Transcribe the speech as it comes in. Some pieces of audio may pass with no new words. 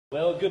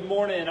Well, good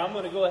morning. I'm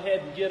going to go ahead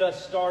and get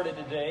us started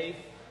today.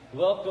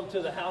 Welcome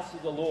to the house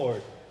of the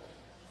Lord.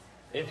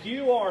 If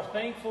you are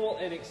thankful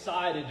and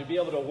excited to be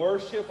able to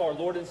worship our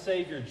Lord and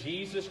Savior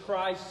Jesus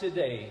Christ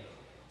today,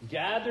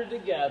 gathered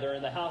together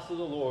in the house of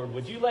the Lord,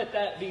 would you let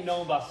that be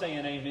known by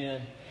saying amen?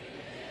 Amen.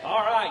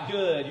 All right,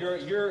 good.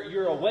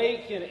 You're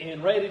awake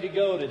and ready to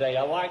go today.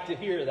 I like to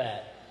hear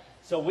that.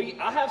 So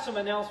I have some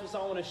announcements I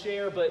want to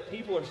share, but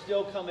people are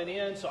still coming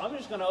in. So I'm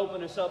just going to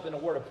open us up in a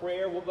word of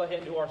prayer. We'll go ahead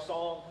and do our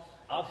song.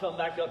 I'll come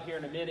back up here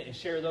in a minute and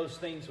share those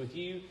things with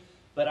you.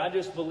 But I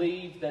just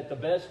believe that the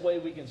best way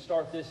we can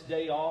start this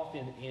day off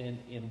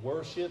in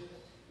worship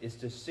is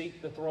to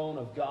seek the throne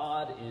of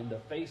God in the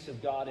face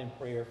of God in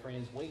prayer,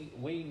 friends.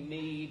 We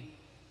need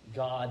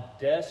God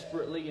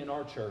desperately in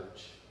our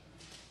church.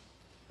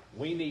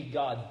 We need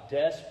God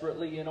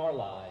desperately in our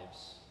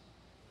lives.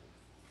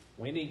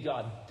 We need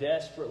God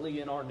desperately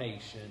in our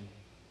nation,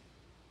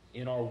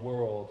 in our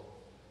world.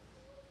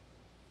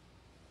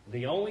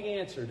 The only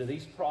answer to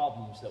these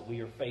problems that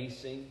we are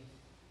facing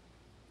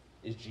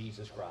is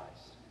Jesus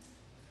Christ.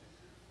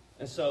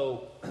 And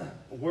so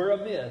we're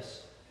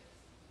amiss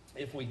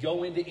if we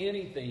go into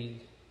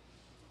anything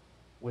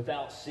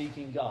without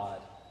seeking God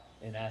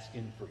and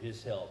asking for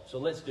His help. So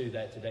let's do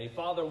that today.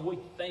 Father, we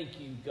thank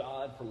you,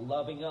 God, for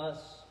loving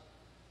us.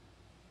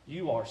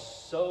 You are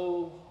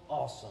so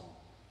awesome.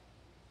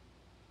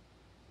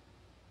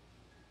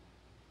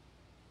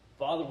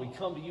 Father, we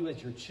come to you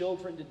as your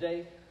children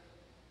today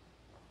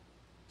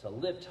to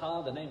lift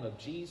high the name of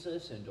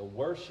Jesus and to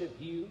worship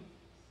you.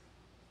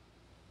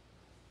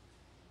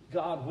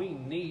 God, we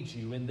need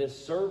you in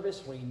this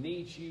service. We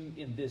need you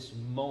in this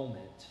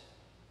moment.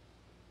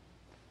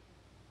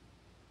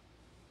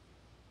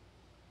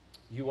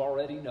 You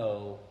already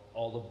know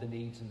all of the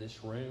needs in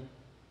this room.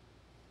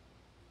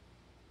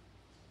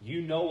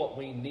 You know what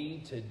we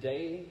need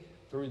today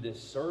through this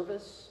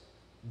service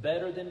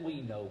better than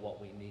we know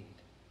what we need.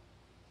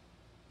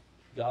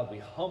 God, we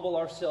humble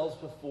ourselves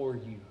before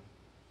you.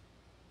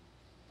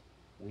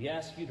 We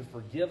ask you to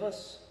forgive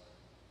us,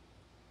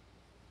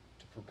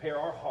 to prepare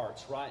our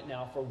hearts right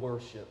now for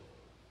worship.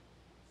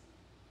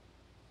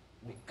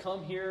 We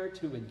come here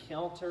to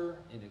encounter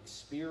and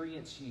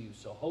experience you.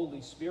 So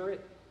Holy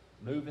Spirit,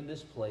 move in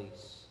this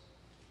place.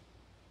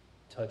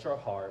 Touch our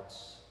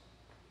hearts.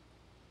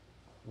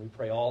 We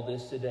pray all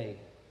this today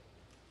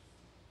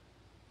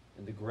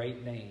in the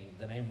great name,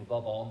 the name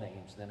above all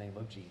names, the name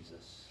of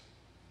Jesus.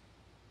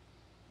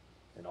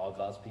 And all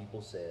God's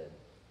people said,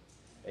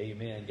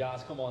 amen.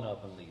 Guys, come on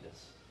up and lead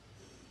us.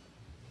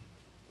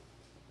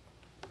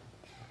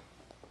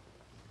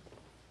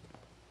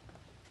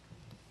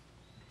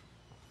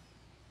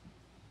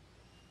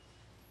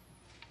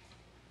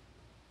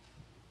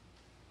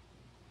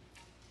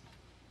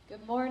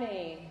 Good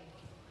morning.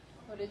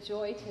 What a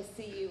joy to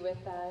see you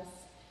with us.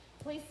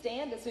 Please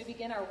stand as we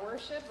begin our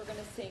worship. We're going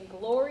to sing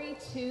Glory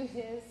to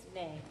His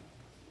Name.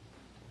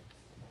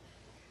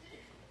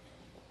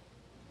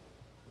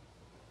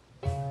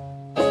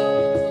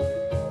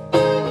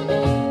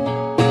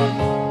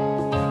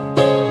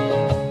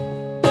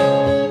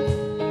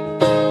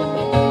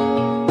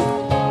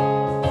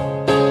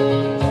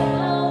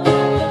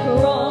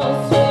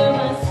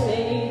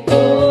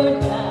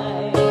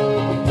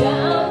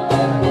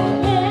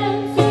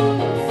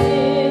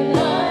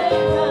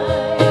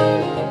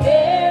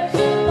 There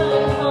to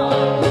my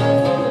heart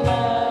was the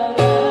light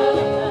of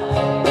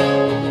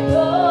life.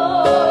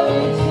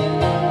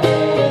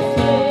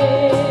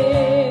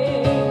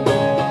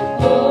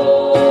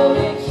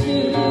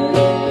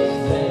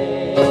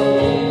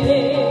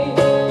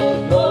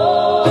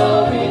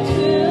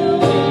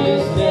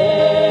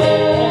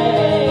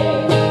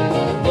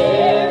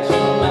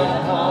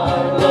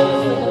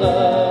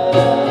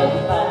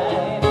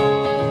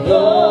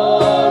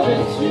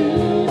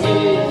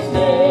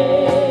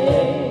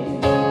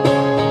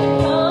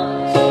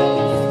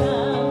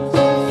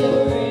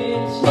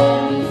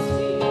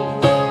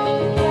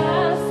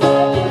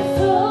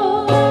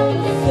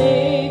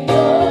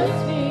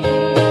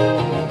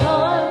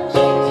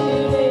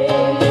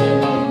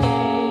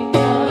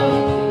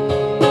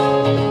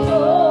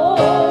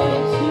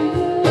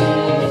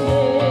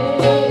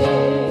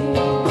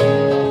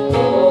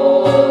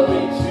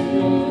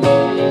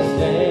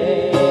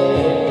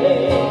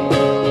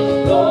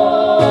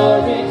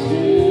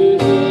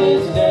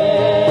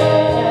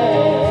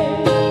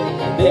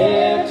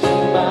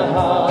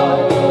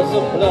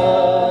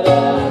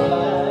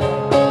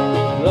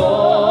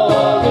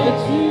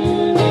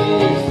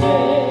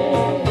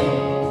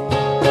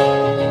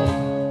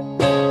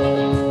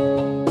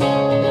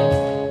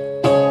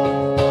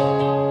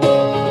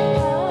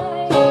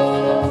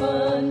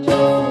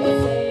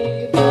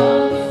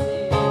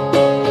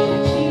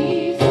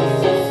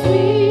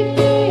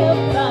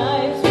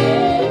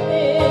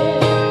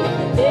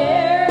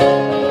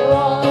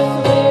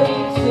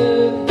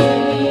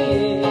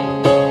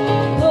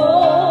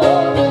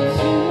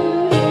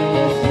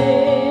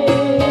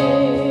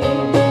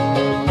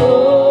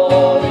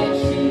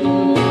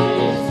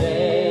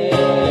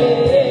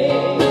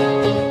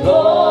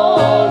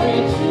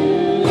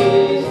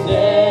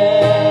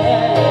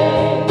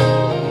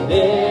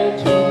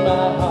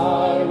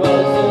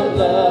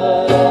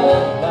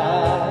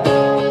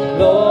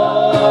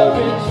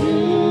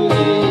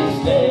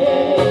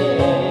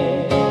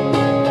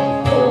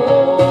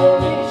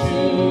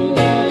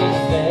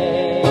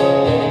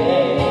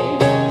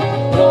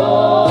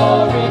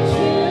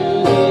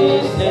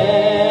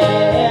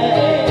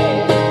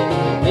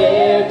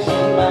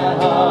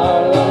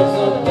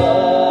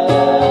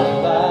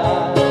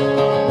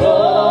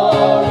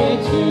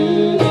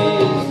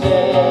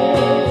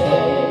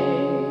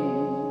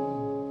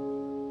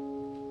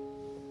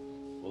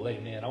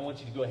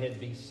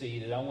 be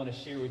seated, I want to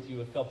share with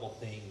you a couple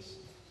things.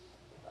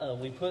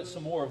 We put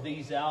some more of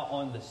these out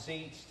on the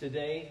seats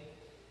today.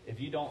 If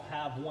you don't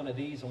have one of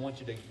these, I want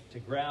you to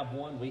grab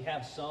one. We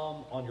have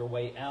some on your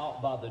way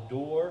out by the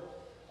door.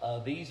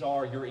 These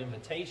are your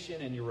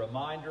invitation and your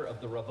reminder of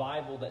the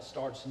revival that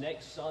starts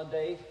next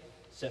Sunday,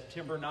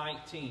 September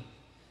 19th.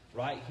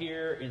 Right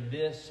here in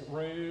this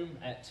room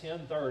at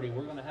 10:30.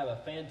 We're going to have a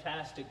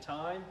fantastic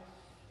time,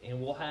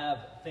 and we'll have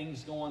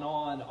things going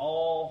on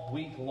all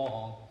week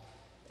long.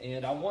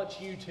 And I want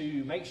you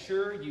to make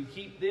sure you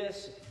keep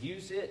this,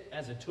 use it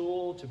as a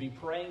tool to be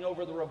praying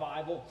over the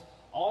revival.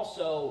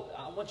 Also,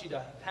 I want you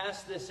to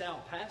pass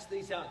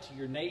these out to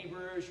your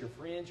neighbors, your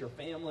friends, your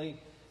family.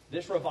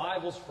 This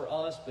revival's for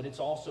us, but it's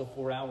also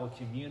for our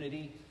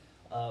community.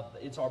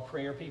 It's our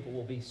prayer. People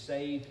will be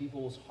saved.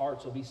 People's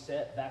hearts will be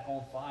set back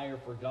on fire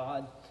for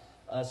God.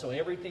 So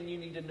everything you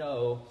need to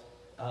know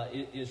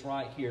is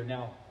right here.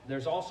 Now,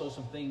 there's also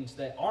some things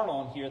that aren't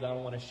on here that I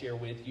want to share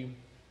with you.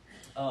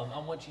 I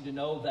want you to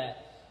know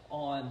that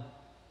on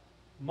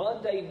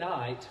Monday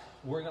night,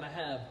 we're going to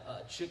have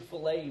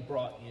Chick-fil-A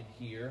brought in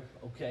here,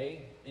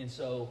 okay? And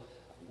so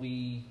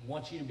we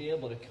want you to be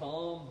able to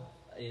come.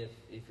 If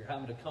you're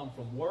having to come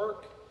from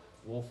work,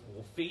 we'll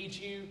feed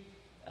you.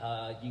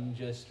 You can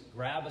just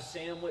grab a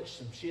sandwich,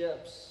 some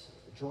chips,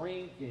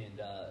 drink,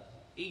 and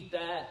eat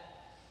that.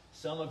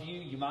 Some of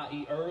you might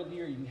eat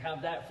earlier. You can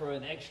have that for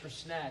an extra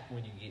snack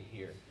when you get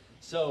here.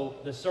 So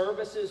the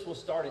services will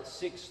start at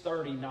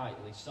 6:30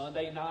 nightly.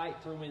 Sunday night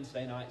through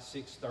Wednesday night,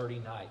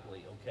 6:30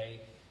 nightly, okay?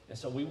 And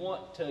so we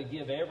want to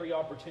give every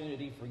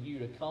opportunity for you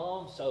to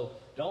come. So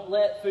don't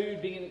let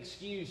food be an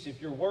excuse. If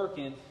you're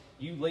working,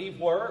 you leave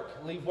work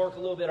a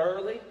little bit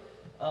early.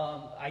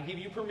 I give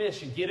you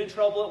permission. Get in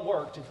trouble at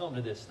work to come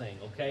to this thing,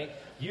 okay?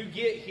 You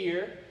get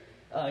here,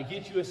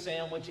 get you a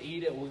sandwich,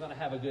 eat it. We're going to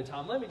have a good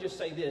time. Let me just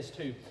say this,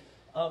 too.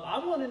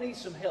 I'm going to need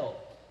some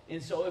help.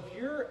 And so if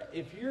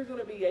you're going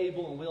to be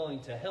able and willing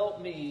to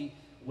help me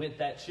with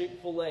that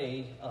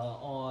Chick-fil-A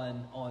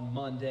on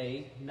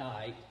Monday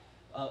night,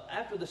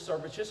 after the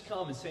service, just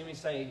come and see me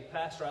say,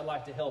 Pastor, I'd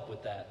like to help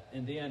with that.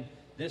 And then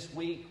this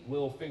week,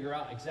 we'll figure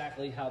out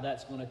exactly how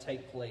that's going to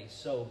take place.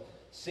 So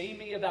see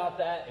me about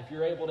that if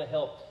you're able to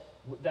help.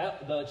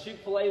 The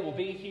Chick-fil-A will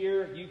be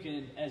here. You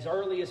can as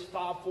early as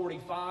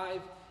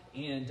 5:45,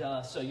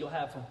 and so you'll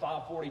have from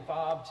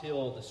 5:45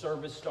 till the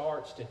service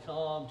starts to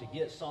come to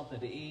get something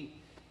to eat.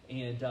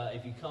 And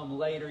if you come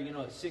later,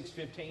 at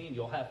 6:15,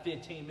 you'll have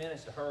 15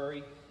 minutes to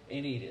hurry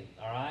and eat it.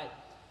 All right.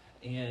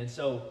 And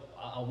so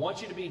I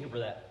want you to be here for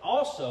that.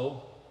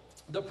 Also,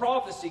 the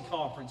Prophecy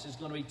Conference is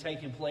going to be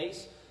taking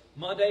place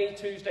Monday,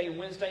 Tuesday, and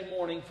Wednesday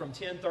morning from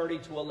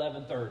 10:30 to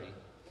 11:30.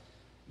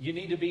 You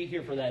need to be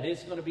here for that.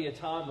 It's going to be a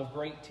time of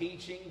great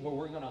teaching where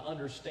we're going to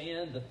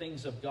understand the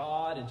things of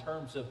God in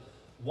terms of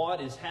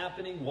what is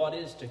happening, what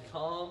is to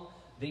come,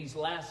 these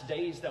last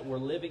days that we're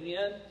living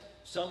in.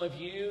 Some of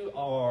you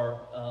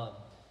are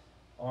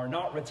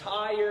not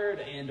retired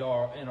and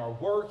are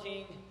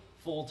working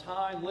full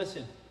time.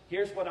 Listen,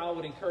 here's what I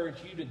would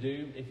encourage you to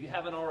do. If you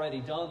haven't already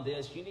done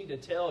this, you need to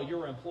tell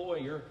your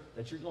employer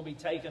that you're going to be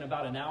taking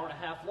about an hour and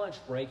a half lunch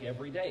break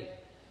every day.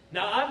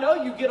 Now, I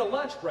know you get a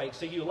lunch break,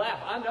 so you laugh.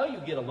 I know you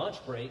get a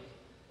lunch break.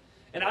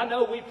 And I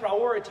know we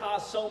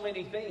prioritize so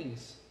many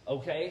things,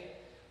 okay?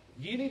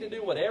 You need to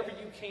do whatever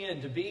you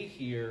can to be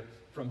here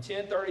from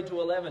 10:30 to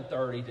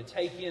 11:30 to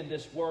take in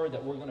this word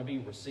that we're going to be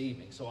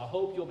receiving. So I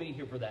hope you'll be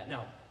here for that.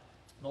 Now,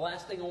 the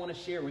last thing I want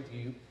to share with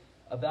you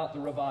about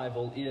the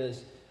revival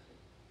is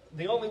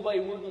the only way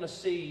we're going to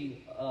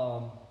see,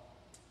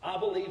 I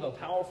believe, a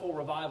powerful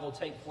revival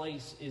take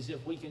place is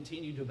if we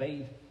continue to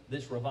bathe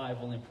this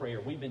revival in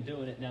prayer. We've been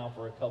doing it now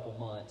for a couple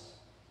months.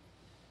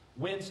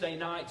 Wednesday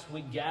nights,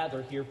 we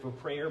gather here for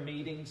prayer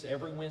meetings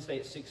every Wednesday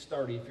at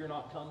 6:30. If you're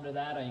not coming to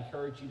that, I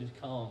encourage you to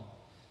come.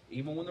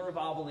 Even when the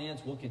revival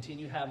ends, we'll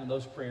continue having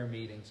those prayer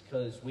meetings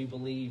because we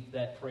believe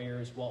that prayer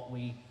is what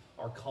we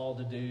are called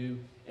to do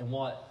and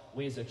what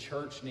we as a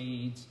church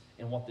needs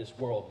and what this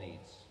world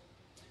needs.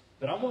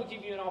 But I'm going to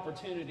give you an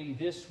opportunity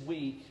this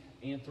week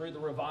and through the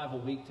revival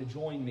week to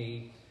join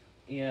me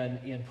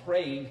in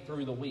praying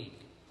through the week.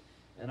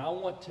 And I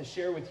want to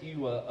share with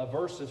you a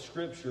verse of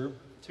Scripture,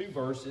 2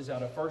 verses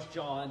out of 1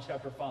 John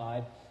chapter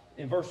 5.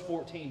 In verse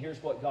 14,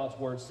 here's what God's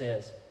Word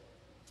says.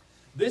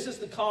 This is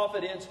the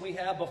confidence we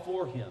have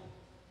before Him.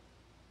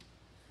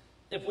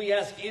 If we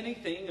ask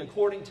anything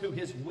according to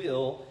His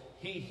will,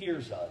 He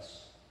hears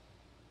us.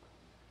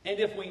 And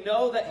if we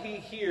know that He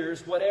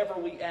hears whatever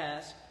we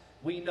ask,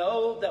 we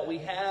know that we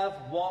have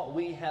what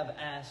we have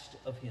asked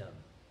of Him.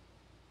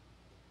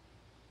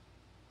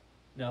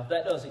 Now, if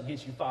that doesn't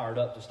get you fired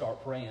up to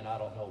start praying, I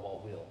don't know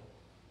what will.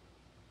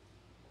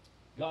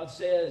 God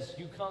says,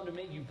 you come to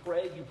me, you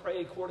pray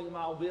according to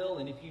my will,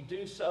 and if you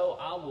do so,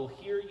 I will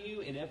hear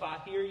you, and if I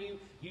hear you,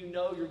 you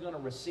know you're going to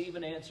receive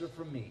an answer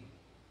from me.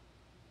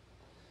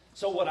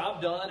 So what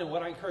I've done, and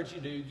what I encourage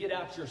you to do, get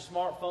out your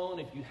smartphone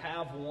if you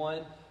have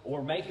one,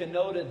 or make a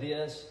note of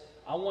this.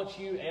 I want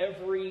you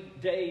every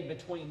day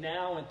between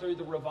now and through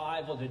the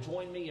revival to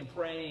join me in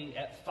praying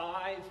at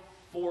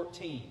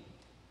 5:14.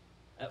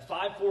 at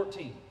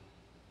 5:14.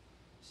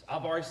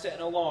 I've already set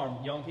an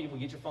alarm. Young people,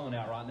 get your phone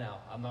out right now.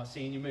 I'm not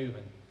seeing you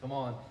moving. Come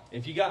on.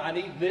 If you got,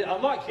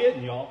 I'm not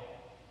kidding, y'all.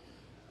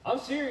 I'm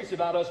serious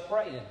about us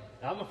praying.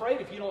 I'm afraid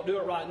if you don't do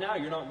it right now,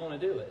 you're not going to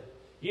do it.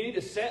 You need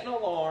to set an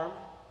alarm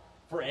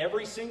for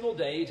every single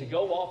day to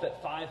go off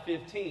at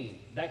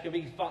 5:15. That could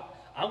be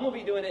I'm going to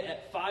be doing it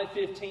at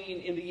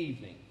 5:15 in the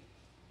evening.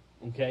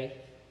 Okay?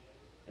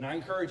 And I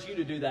encourage you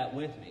to do that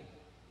with me.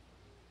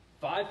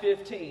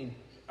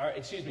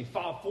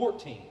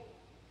 5:14.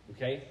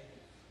 Okay?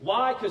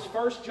 Why? Because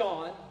 1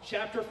 John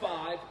chapter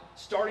 5,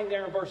 starting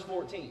there in verse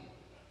 14.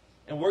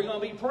 And we're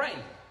going to be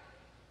praying.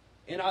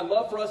 And I'd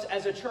love for us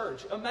as a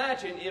church,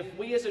 imagine if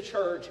we as a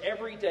church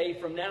every day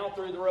from now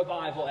through the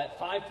revival at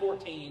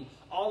 5:14,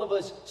 all of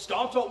us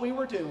stopped what we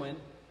were doing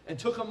and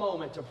took a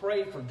moment to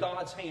pray for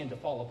God's hand to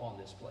fall upon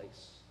this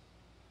place.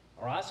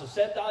 All right, so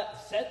set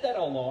that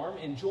alarm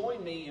and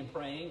join me in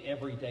praying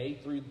every day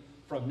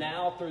from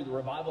now through the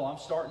revival. I'm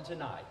starting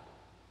tonight,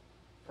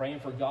 praying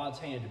for God's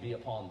hand to be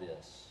upon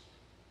this.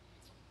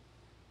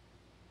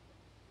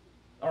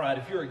 All right,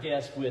 if you're a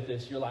guest with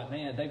us, you're like,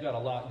 man, they've got a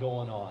lot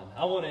going on.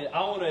 I want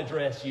to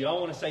address you. I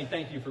want to say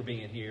thank you for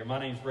being here. My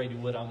name's Brady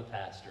Wood. I'm the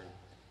pastor.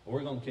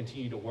 We're going to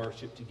continue to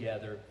worship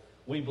together.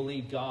 We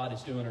believe God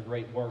is doing a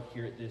great work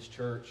here at this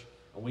church,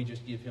 and we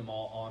just give him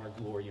all honor,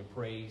 glory, and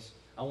praise.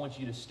 I want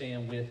you to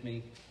stand with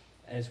me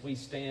as we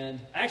stand.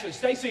 Actually,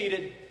 stay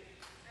seated.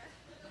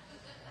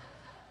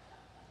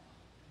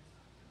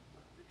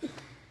 I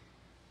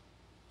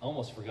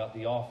almost forgot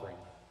the offering.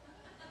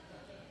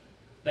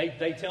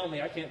 They tell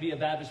me I can't be a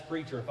Baptist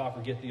preacher if I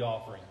forget the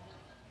offering.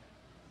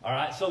 All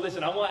right, so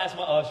listen, I'm going to ask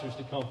my ushers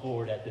to come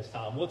forward at this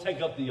time. We'll take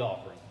up the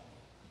offering.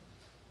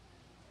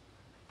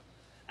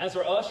 As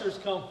our ushers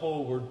come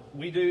forward,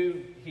 we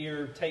do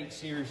here take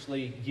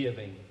seriously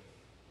giving,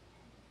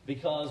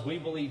 because we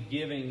believe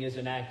giving is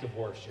an act of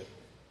worship.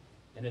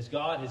 And as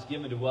God has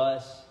given to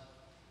us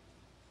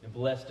and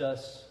blessed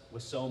us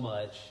with so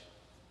much,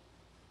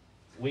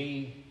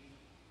 we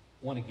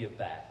want to give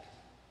back.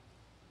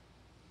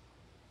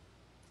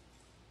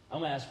 I'm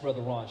going to ask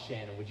Brother Ron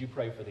Shannon, would you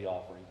pray for the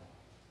offering?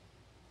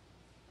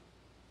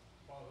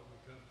 Father, we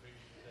come to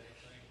you today.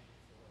 Thank you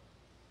for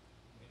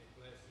many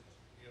blessings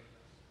you've given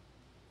us.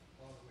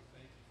 Father, we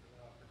thank you for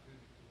the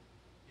opportunity of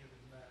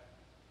giving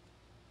back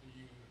to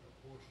you a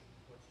portion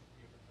of what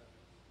you've given us.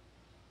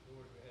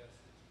 Lord, we ask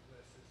that you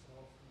bless this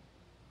offering.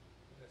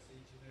 Bless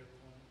each and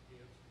every one that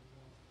gives and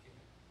the ones that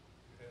can't.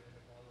 Your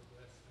Heavenly Father,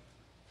 bless them.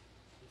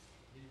 Just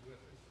be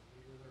with us.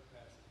 Be with our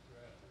pastor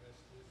throughout the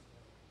rest of this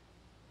day.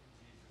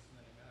 In Jesus'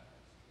 name I ask.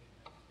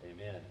 Amen.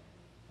 Amen.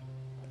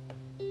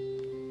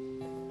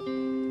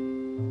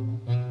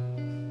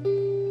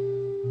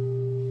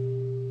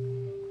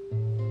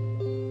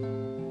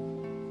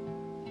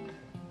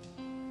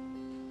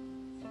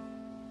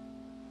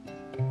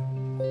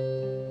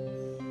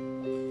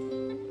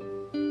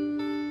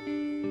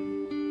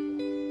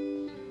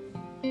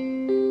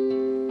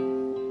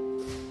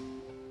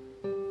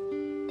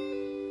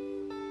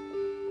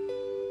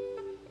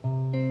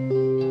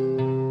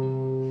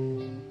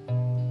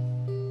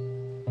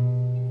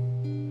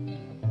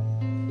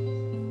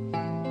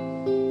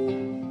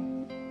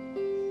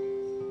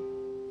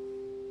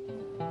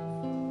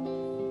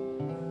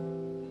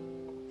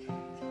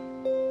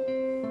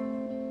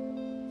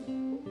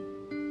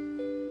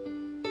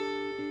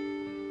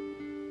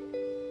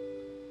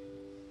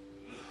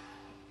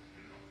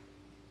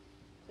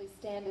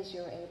 Stand as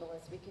you're able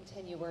as we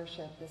continue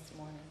worship this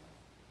morning.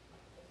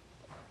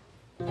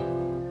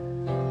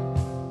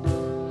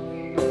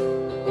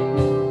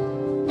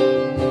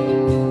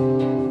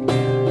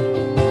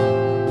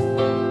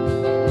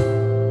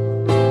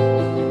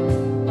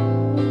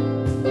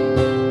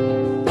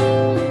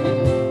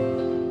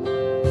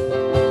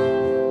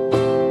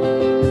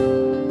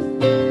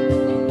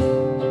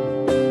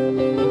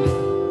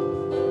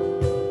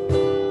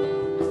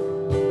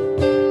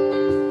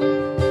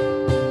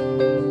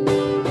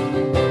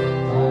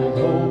 My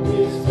hope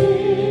is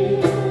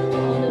built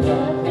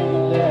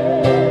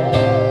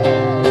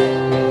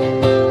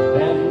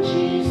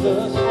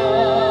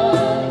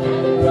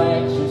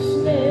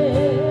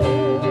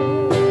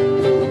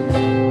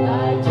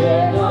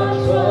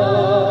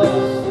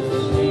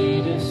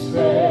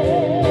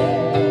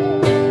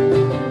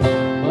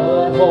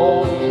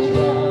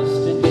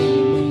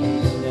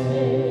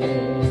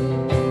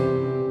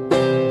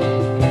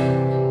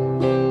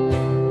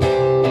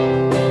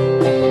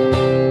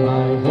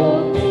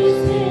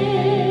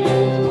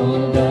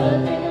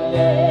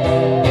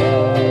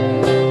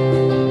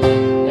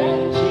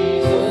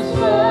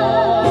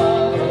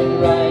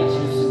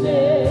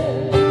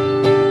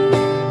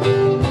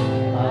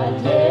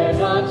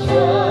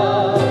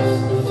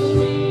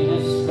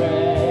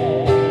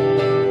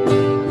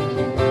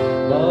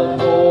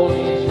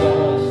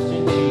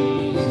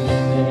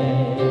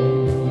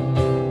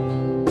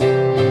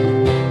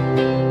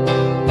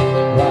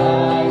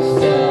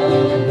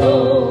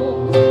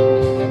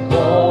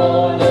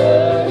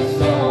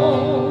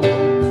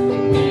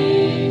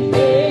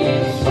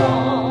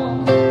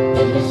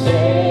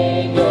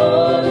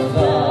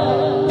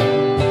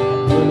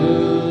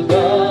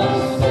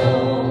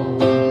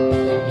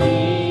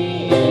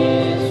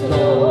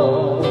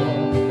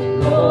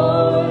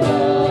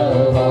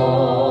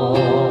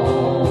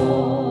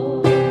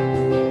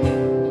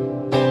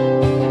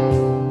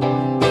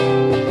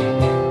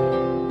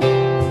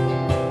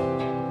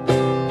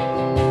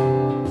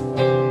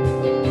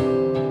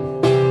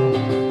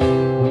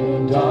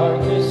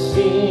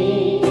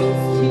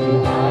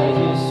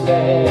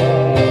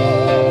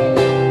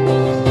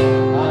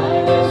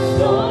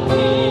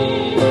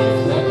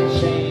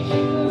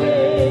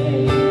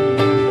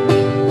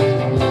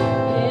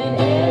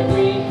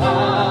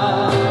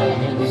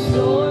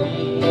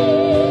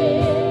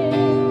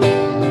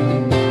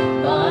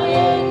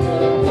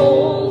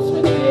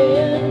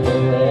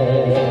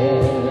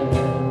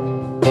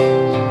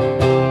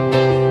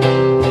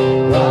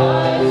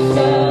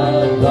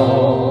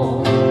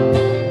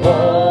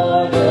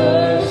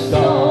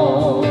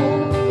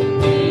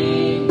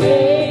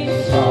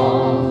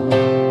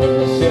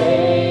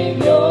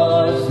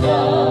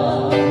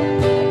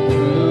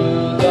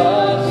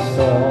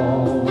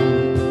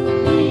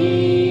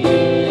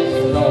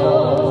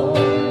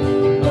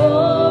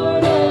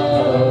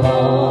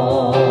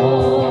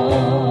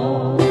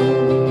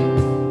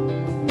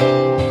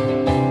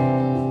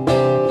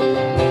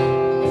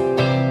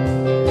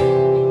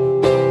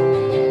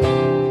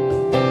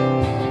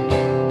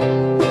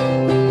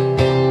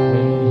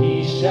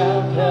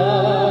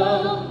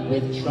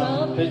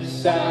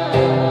Lord.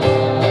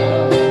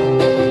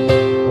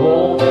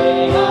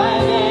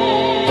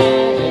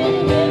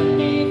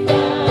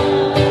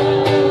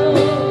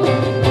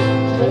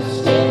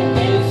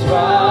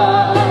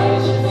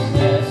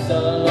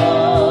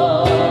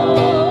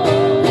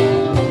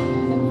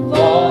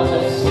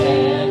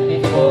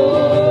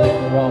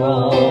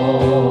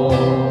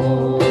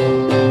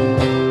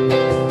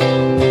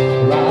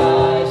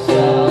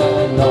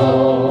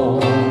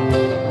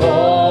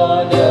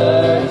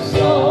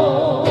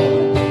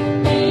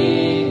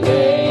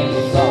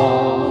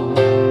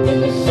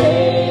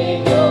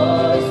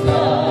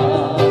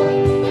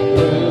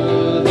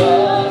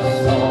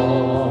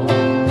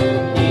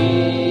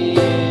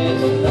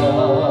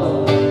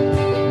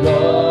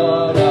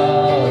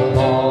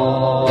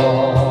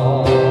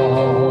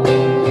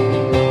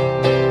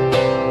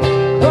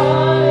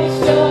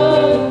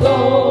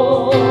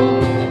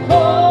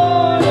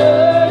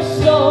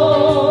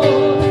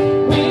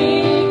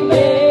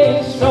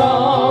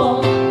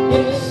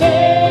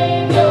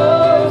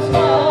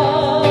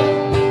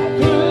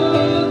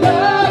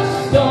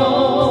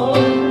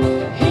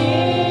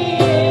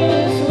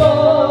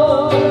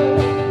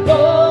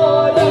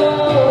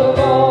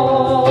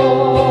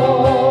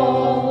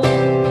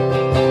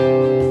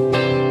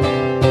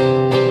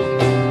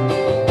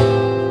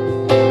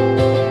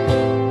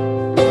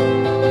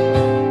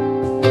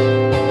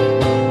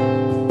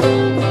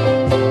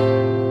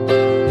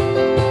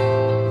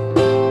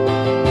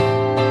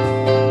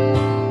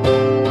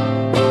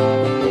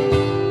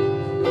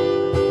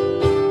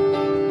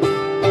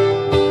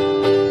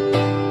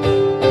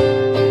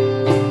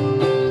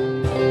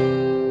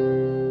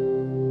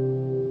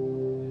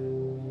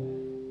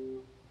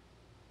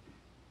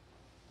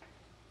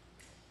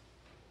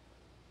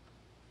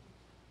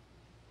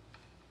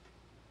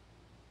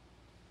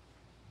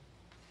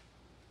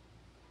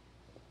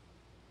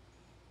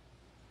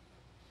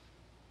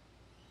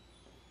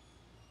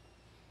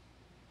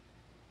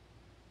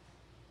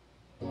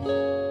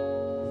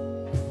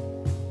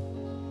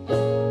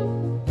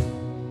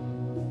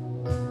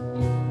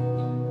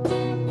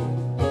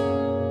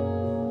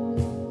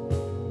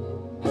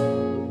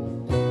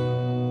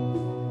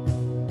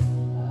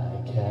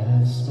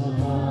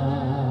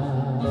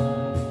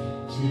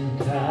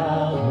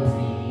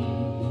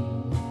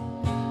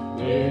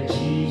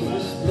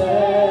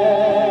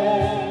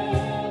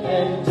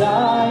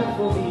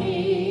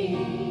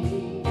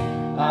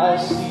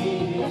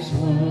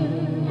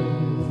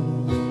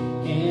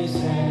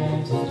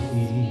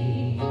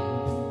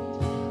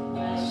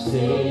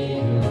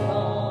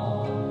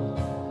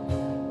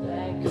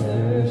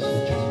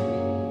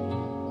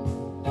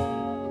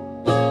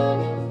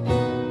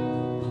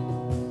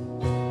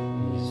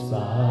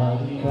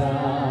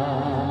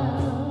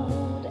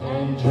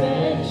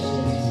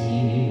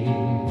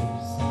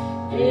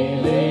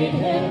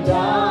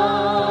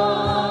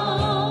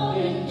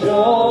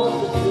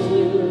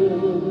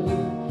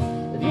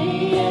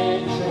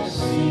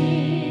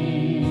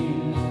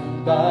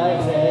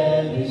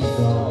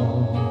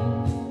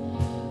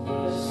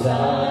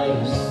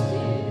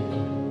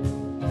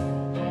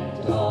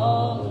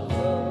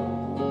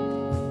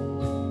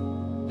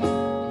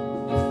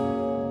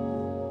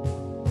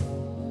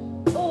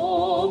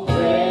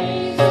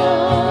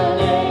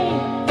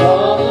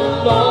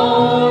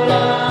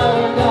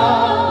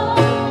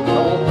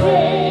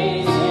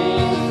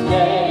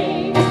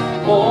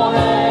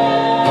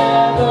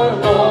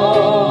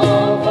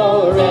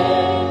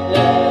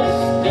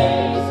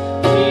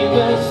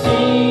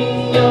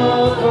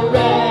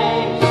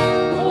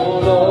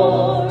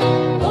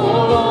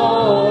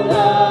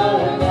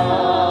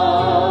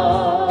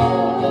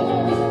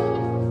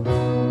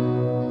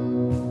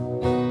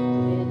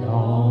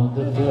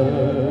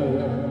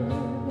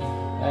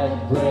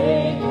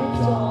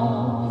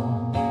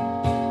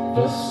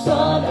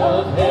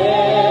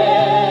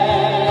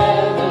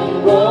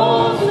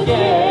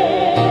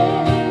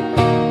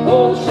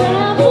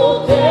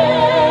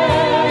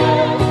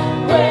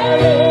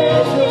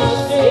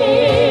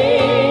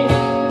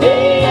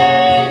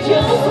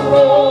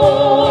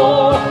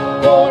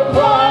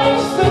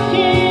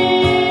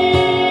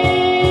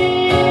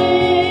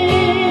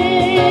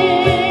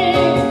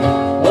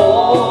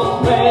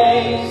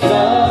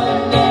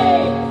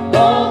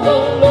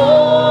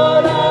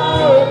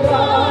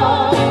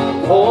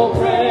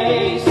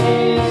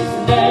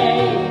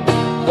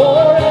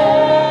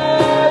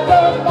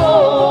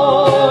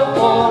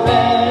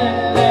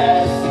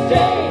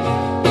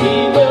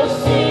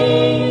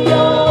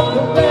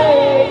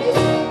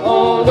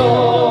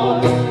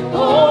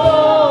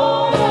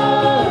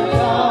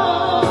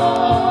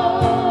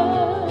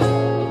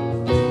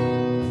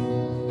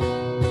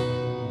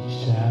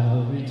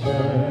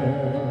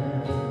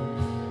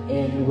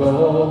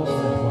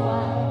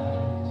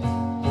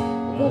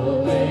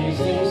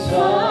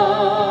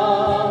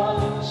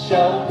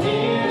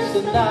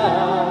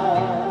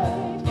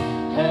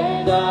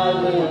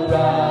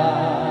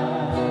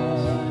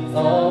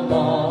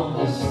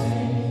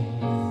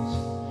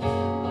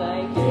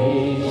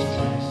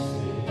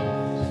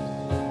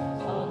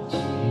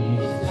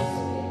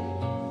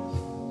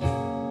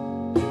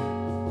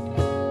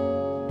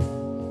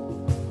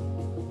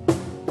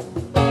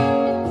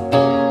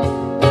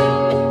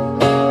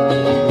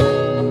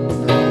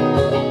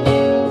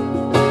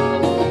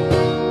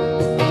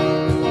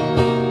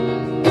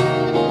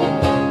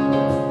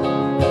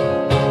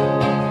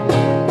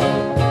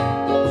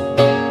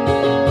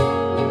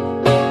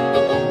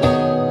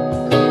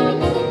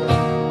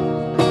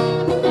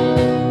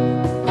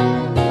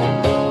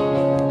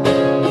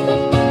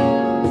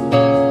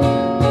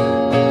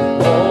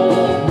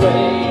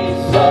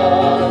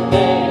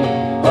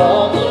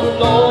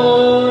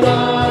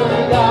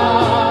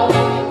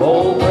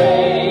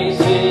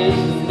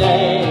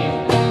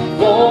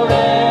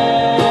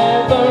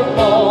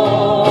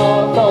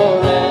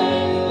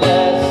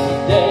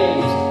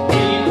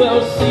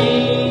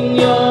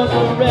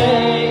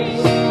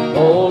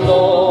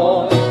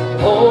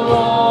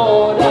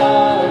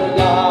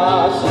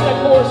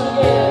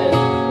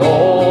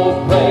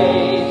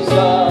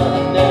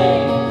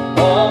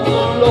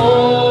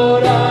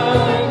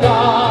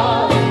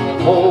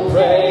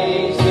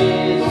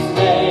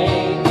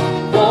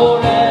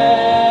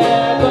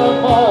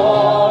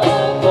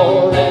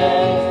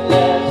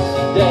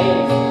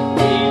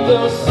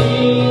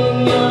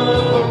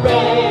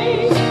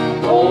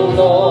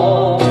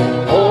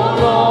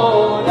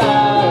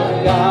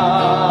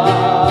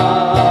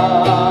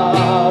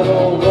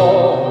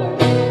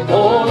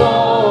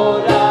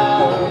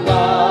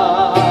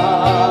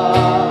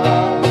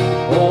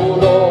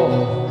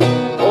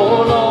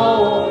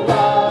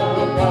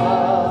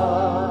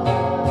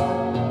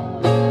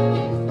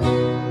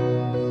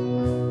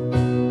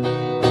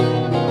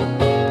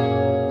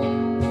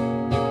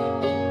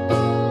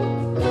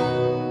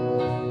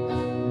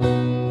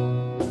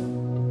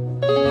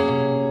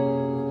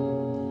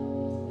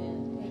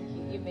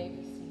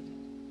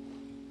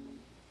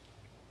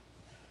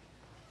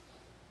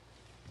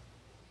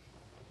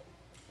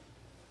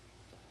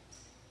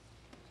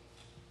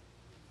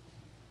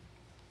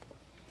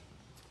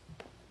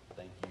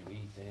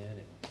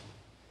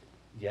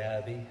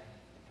 Gabby,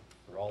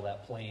 for all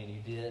that playing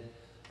you did.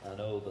 I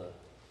know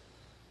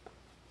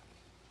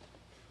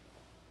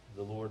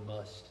the Lord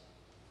must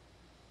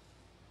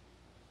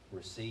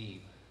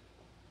receive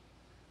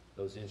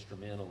those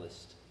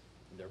instrumentalists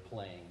and their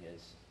playing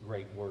as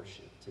great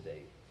worship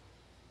today.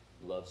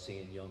 Love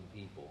seeing young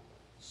people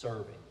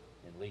serving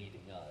and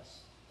leading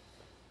us.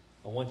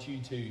 I want you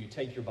to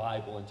take your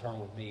Bible and turn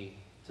with me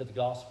to the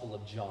Gospel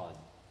of John.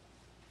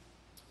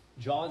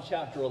 John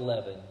chapter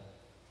 11.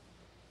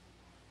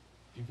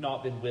 If you've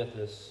not been with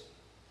us,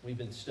 we've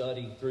been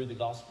studying through the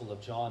Gospel of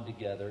John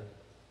together.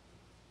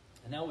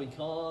 And now we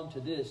come to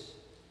this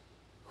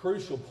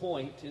crucial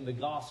point in the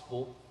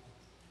Gospel,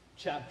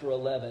 chapter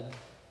 11.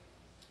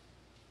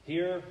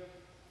 Here,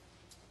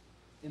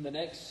 in the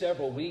next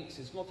several weeks,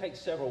 it's going to take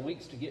several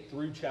weeks to get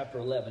through chapter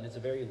 11. It's a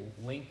very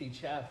lengthy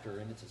chapter,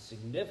 and it's a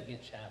significant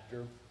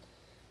chapter.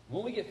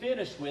 When we get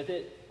finished with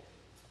it,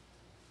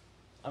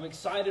 I'm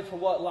excited for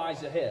what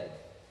lies ahead.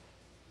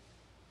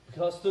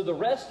 Because through the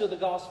rest of the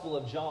Gospel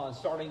of John,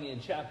 starting in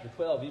chapter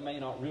 12, you may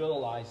not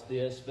realize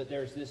this, but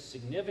there's this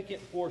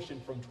significant portion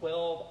from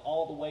 12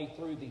 all the way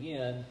through the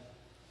end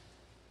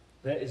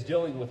that is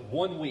dealing with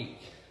 1 week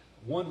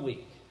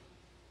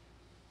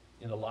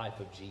in the life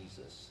of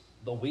Jesus.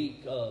 The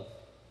week of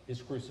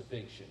his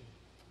crucifixion.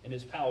 And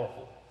it's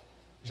powerful.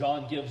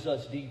 John gives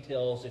us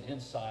details and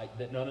insight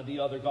that none of the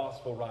other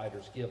gospel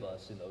writers give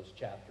us in those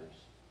chapters.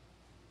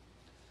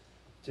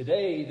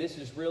 Today, this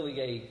is really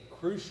a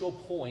crucial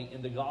point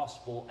in the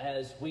gospel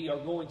as we are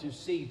going to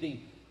see the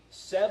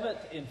 7th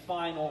and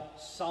final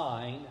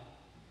sign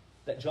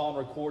that John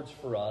records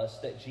for us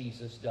that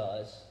Jesus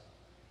does.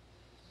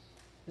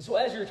 And so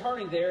as you're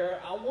turning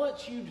there, I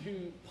want you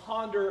to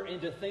ponder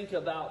and to think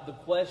about the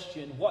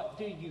question, what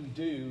do you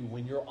do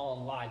when you're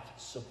on life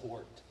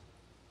support?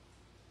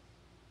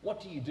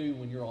 What do you do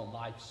when you're on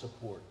life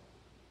support?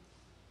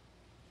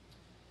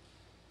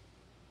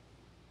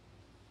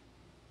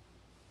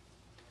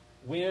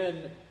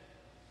 When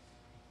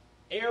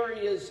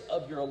areas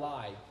of your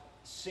life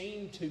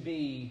seem to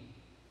be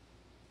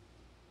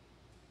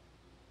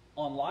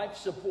on life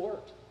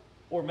support,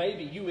 or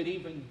maybe you would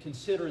even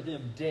consider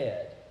them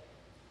dead,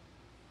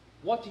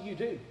 what do you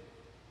do?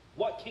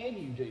 What can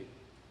you do?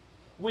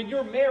 When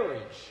your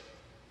marriage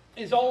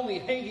is only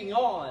hanging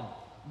on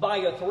by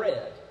a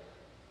thread,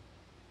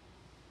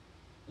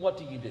 what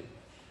do you do?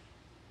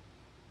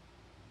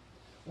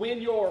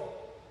 When your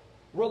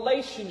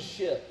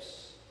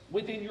relationships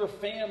within your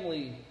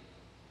family,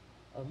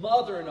 a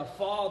mother and a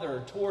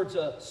father towards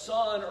a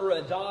son or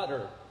a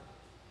daughter,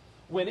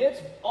 when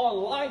it's on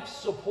life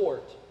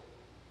support,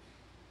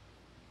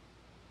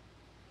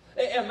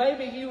 and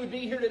maybe you would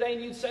be here today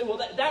and you'd say, well,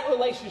 that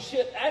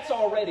relationship, that's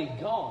already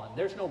gone.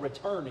 There's no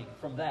returning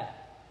from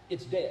that.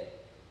 It's dead.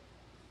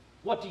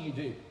 What do you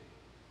do?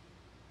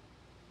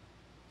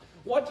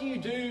 What do you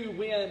do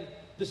when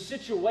the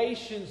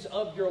situations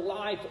of your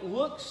life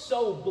look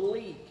so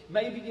bleak?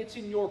 Maybe it's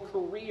in your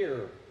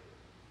career.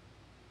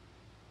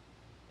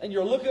 And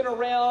you're looking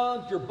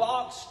around, you're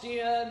boxed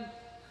in,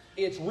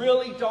 it's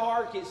really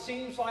dark, it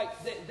seems like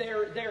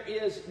there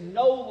is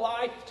no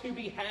life to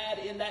be had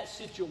in that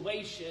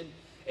situation,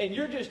 and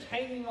you're just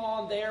hanging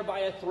on there by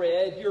a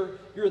thread,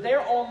 you're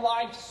there on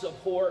life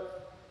support.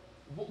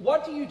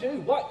 What do you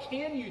do? What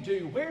can you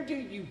do? Where do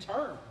you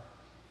turn?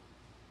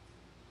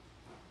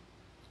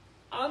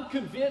 I'm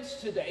convinced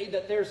today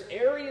that there's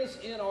areas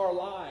in our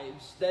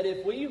lives that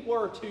if we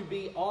were to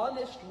be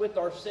honest with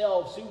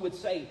ourselves, we would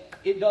say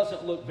it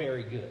doesn't look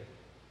very good.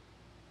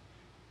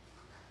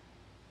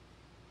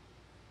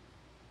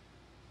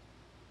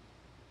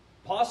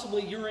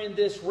 Possibly you're in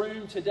this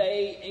room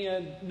today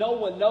and no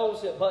one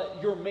knows it, but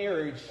your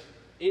marriage,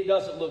 it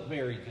doesn't look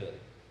very good.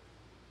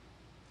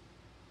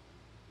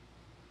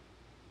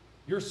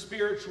 Your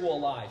spiritual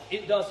life,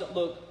 it doesn't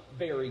look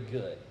very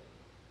good.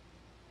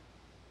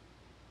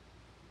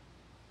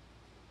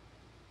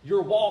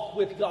 Your walk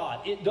with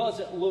God, it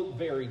doesn't look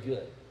very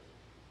good.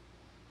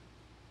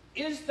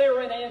 Is there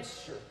an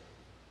answer?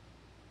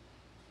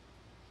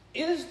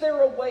 Is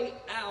there a way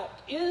out?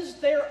 Is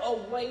there a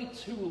way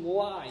to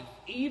life?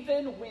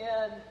 Even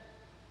when,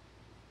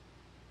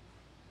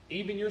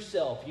 even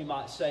yourself, you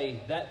might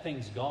say, that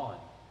thing's gone.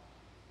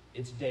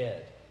 It's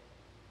dead.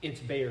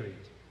 It's buried.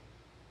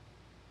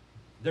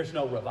 There's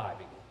no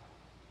reviving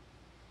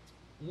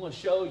it. I want to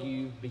show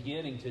you,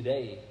 beginning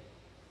today,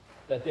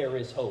 that there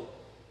is hope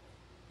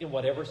in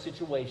whatever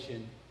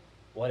situation,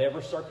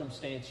 whatever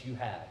circumstance you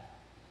have.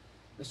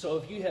 And so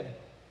if you have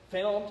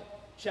found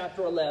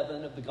chapter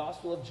 11 of the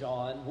Gospel of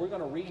John, we're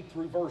going to read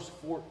through verse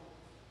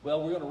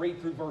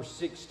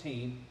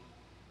 16.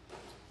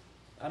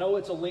 I know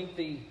it's a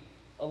lengthy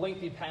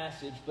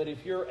passage, but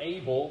if you're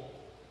able,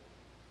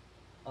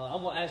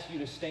 I'm going to ask you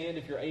to stand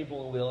if you're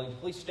able and willing.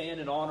 Please stand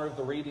in honor of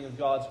the reading of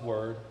God's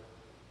Word.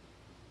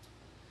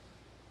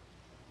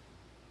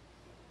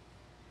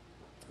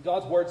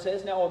 God's Word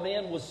says, "Now a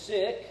man was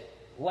sick,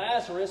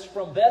 Lazarus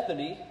from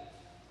Bethany,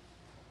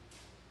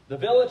 the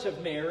village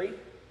of Mary,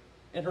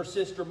 and her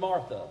sister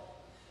Martha.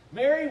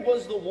 Mary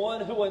was the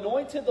one who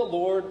anointed the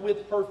Lord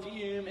with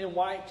perfume and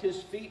wiped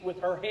his feet with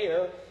her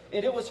hair,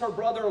 and it was her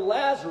brother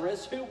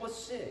Lazarus who was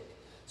sick.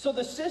 So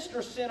the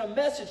sister sent a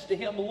message to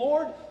him,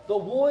 Lord, the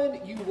one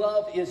you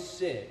love is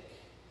sick.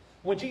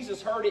 When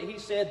Jesus heard it, he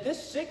said,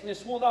 this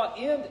sickness will not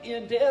end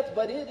in death,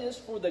 but it is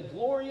for the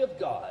glory of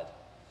God,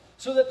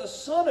 so that the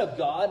Son of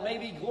God may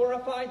be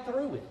glorified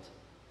through it.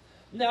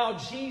 Now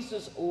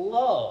Jesus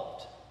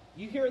loved,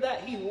 you hear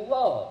that? He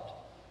loved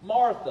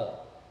Martha,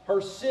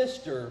 her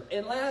sister,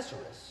 and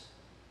Lazarus.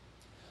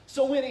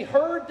 So when he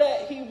heard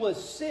that he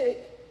was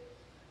sick,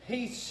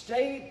 he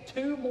stayed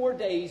 2 more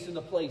days in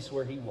the place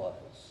where he was.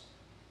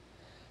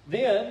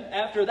 Then,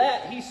 after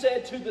that, he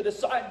said to the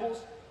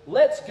disciples,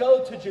 let's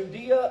go to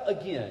Judea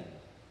again.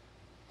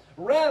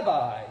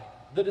 Rabbi,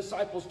 the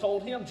disciples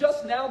told him,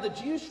 just now the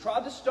Jews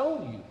tried to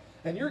stone you,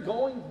 and you're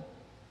going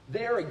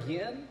there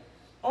again?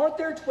 Aren't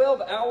there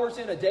 12 hours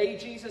in a day?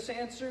 Jesus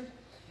answered.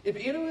 If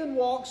anyone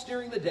walks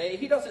during the day,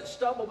 he doesn't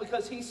stumble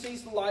because he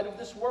sees the light of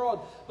this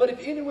world. But if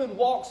anyone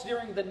walks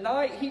during the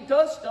night, he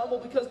does stumble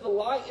because the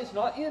light is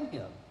not in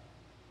him.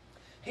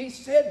 He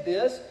said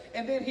this,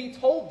 and then he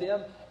told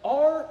them,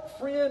 our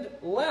friend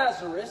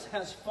Lazarus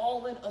has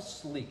fallen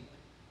asleep,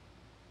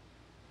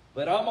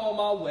 but I'm on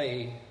my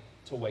way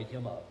to wake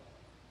him up.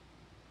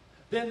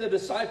 Then the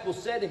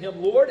disciples said to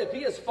him, Lord, if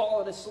he has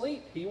fallen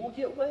asleep, he will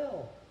get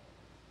well.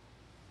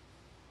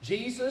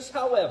 Jesus,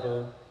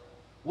 however,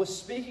 was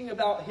speaking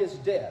about his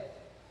death,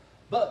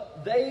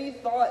 but they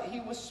thought he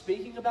was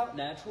speaking about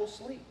natural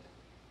sleep.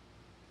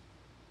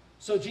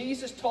 So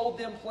Jesus told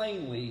them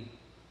plainly,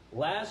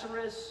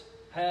 Lazarus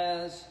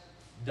has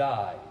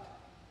died.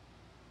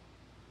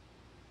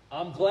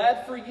 I'm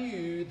glad for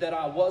you that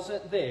I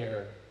wasn't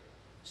there,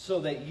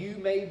 so that you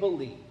may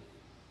believe.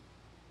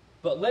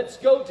 But let's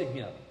go to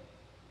him.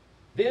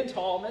 Then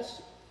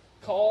Thomas,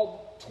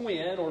 called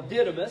Twin or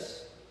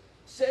Didymus,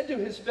 said to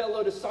his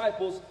fellow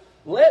disciples,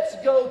 let's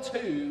go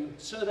too,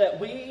 so that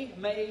we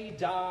may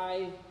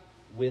die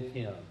with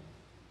him.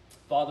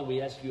 Father,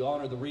 we ask you to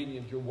honor the reading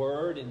of your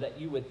word, and that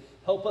you would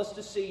help us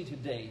to see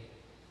today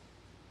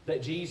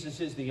that Jesus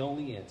is the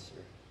only answer.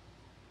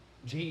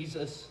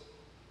 Jesus,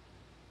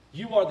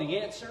 you are the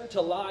answer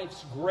to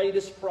life's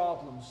greatest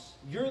problems.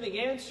 You're the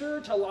answer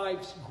to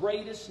life's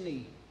greatest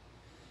need.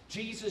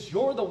 Jesus,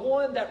 you're the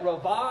one that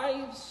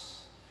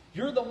revives.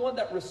 You're the one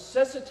that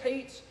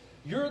resuscitates.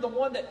 You're the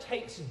one that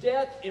takes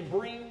death and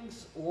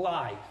brings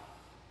life.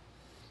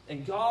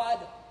 And God,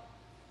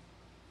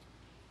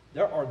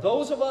 there are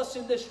those of us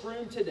in this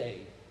room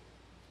today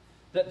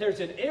that there's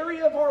an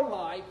area of our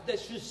life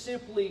that's just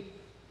simply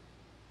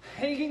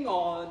hanging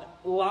on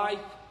life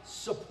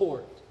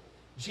support.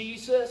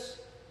 Jesus,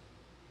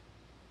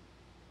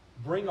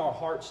 bring our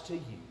hearts to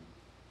you.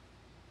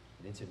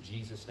 And it's in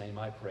Jesus' name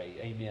I pray.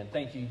 Amen.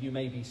 Thank you. You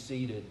may be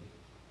seated.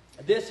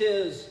 This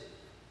is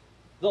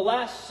the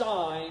last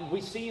sign we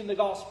see in the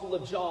Gospel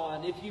of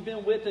John. If you've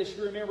been with us,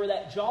 you remember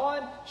that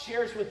John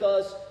shares with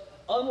us,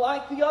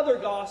 unlike the other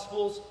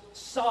Gospels,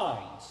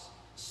 signs.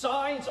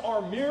 Signs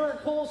are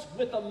miracles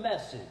with a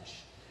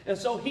message. And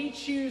so he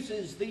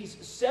chooses these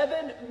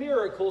 7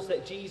 miracles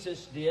that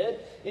Jesus did,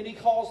 and he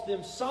calls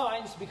them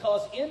signs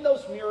because in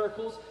those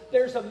miracles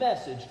there's a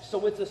message.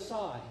 So it's a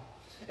sign.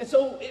 And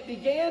so it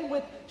began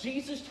with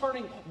Jesus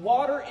turning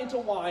water into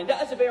wine.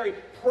 That is a very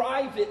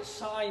private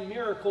sign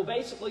miracle.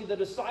 Basically, the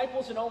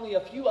disciples and only a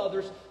few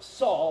others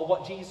saw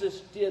what Jesus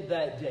did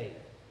that day.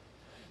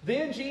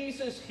 Then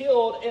Jesus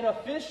healed an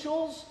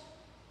official's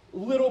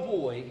little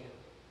boy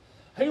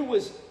who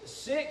was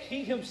sick.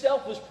 He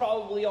himself was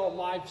probably on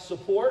life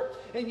support.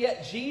 And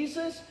yet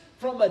Jesus,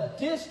 from a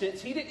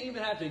distance, he didn't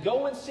even have to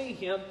go and see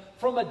him.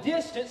 From a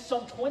distance,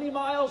 some 20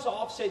 miles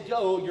off, said,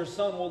 go, your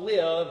son will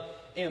live.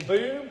 And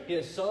boom,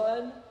 his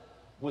son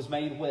was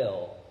made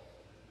well.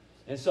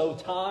 And so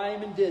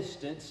time and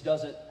distance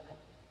doesn't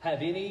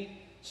have any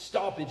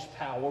stoppage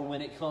power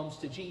when it comes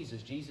to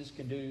Jesus. Jesus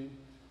can do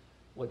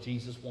what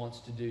Jesus wants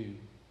to do.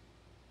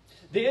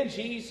 Then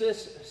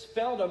Jesus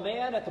found a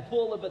man at the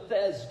pool of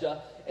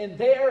Bethesda. And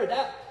there,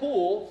 that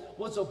pool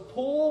was a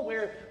pool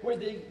where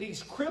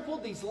these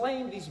crippled, these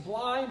lame, these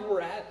blind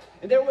were at.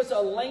 And there was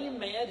a lame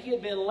man. He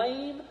had been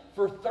lame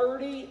for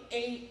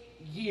 38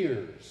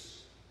 years.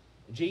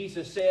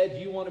 Jesus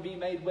said, you want to be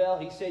made well?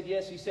 He said,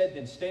 yes. He said,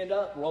 then stand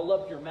up, roll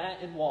up your mat,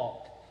 and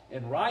walk.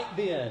 And right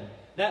then,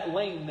 that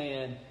lame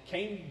man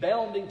came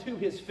bounding to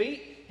his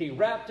feet. He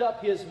wrapped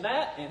up his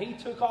mat, and he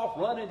took off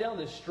running down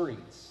the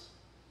streets.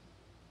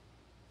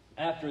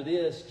 After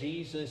this,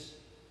 Jesus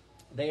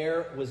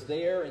was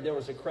there, and there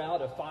was a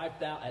crowd of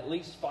at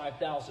least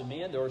 5,000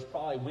 men. There was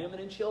probably women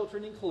and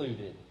children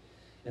included.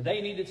 And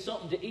they needed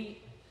something to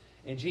eat.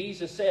 And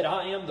Jesus said,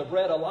 I am the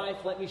bread of life.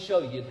 Let me show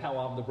you how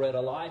I'm the bread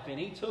of life. And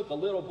he took a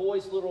little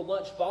boy's little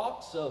lunch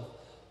box of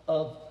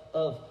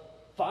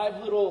 5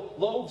 little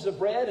loaves of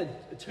bread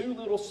and 2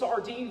 little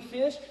sardine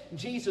fish. And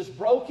Jesus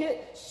broke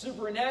it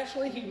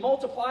supernaturally. He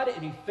multiplied it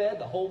and he fed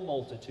the whole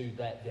multitude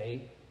that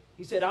day.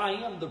 He said, I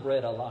am the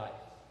bread of life.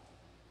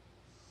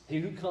 He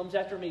who comes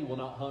after me will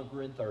not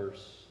hunger and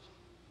thirst.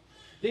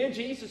 Then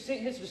Jesus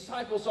sent his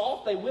disciples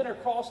off. They went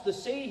across the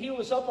sea. He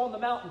was up on the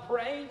mountain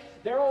praying.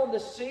 There on the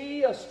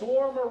sea, a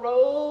storm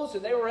arose,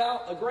 and they were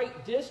out a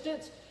great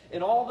distance.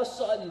 And all of a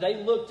sudden,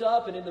 they looked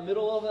up, and in the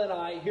middle of the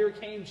night, here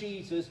came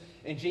Jesus.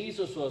 And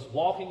Jesus was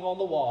walking on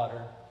the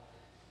water,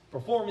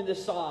 performing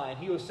this sign.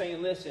 He was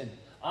saying, listen,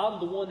 I'm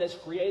the one that's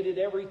created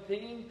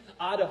everything.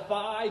 I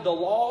defy the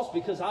laws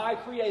because I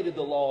created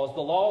the laws.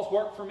 The laws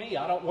work for me.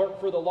 I don't work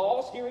for the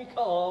laws. Here he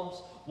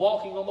comes,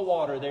 walking on the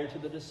water there to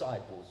the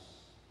disciples.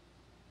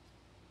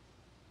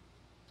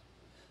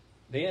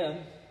 Then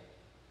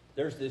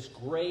there's this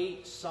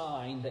great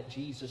sign that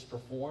Jesus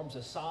performs,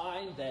 a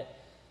sign that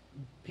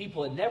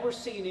people had never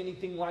seen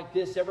anything like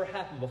this ever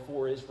happen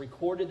before. Is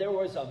recorded. There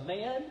was a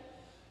man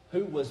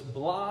who was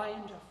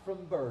blind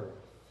from birth.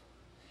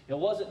 It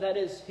wasn't that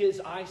his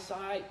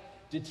eyesight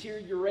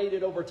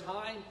deteriorated over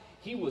time.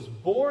 He was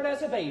born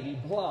as a baby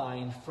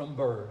blind from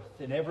birth,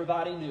 and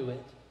everybody knew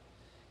it.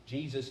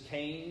 Jesus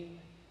came,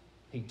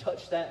 he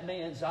touched that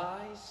man's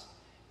eyes,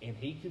 and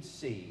he could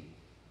see.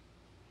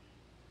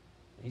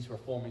 He's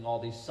performing all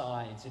these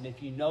signs. And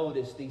if you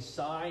notice, these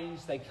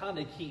signs, they kind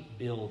of keep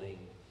building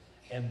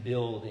and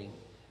building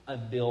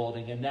and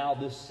building. And now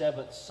this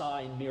seventh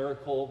sign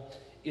miracle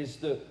is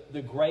the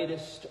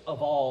greatest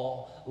of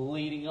all,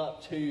 leading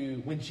up to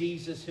when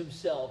Jesus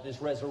himself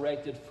is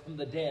resurrected from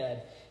the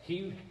dead.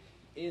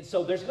 And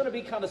so there's going to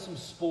be kind of some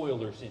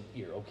spoilers in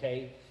here,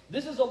 okay?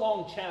 This is a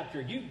long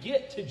chapter. You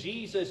get to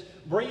Jesus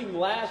bringing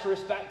Lazarus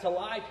back to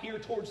life here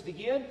towards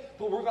the end,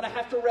 but we're going to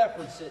have to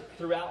reference it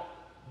throughout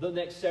the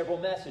next several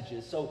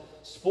messages. So,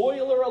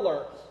 spoiler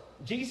alert,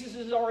 Jesus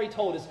has already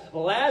told us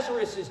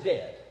Lazarus is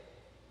dead.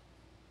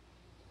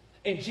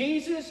 And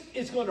Jesus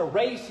is going to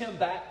raise him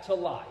back to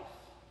life.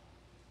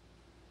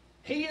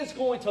 He is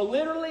going to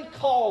literally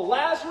call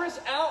Lazarus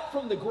out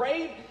from the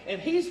grave,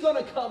 and he's going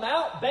to come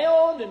out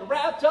bound and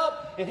wrapped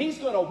up, and he's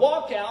going to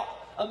walk out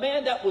a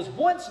man that was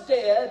once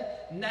dead,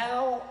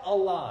 now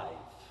alive.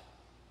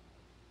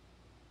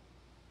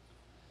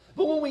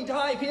 But when we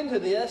dive into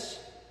this,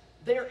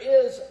 there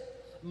is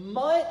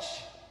much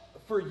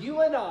for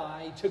you and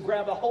I to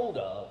grab a hold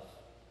of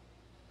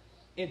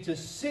and to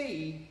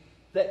see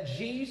that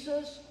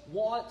Jesus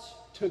wants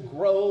to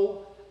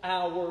grow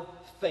our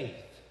faith.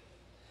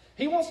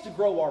 He wants to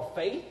grow our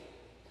faith.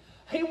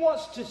 He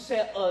wants to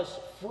set us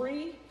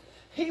free.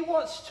 He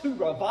wants to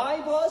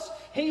revive us.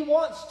 He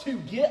wants to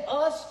get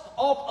us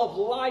off of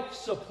life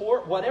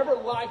support, whatever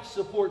life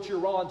support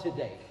you're on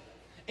today.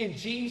 And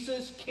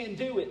Jesus can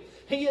do it.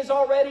 He has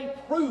already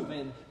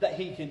proven that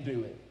he can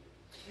do it.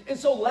 And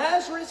so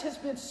Lazarus has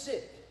been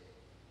sick.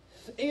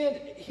 And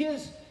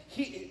his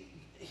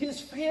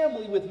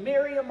family with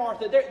Mary and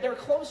Martha, they're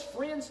close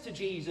friends to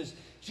Jesus.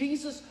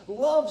 Jesus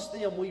loves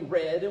them, we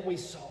read and we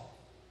saw.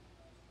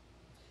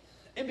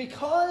 And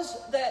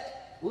because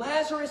that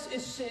Lazarus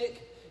is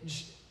sick,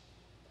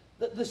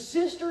 the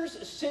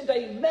sisters send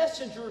a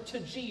messenger to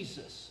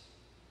Jesus.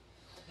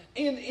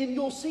 And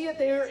you'll see it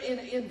there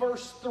in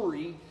verse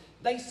 3.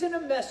 They send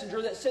a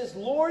messenger that says,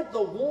 Lord,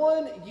 the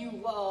one you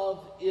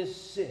love is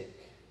sick.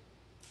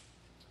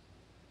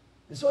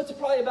 And so it's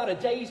probably about a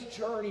day's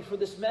journey for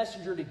this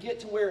messenger to get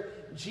to where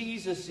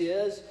Jesus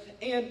is.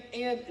 And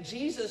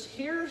Jesus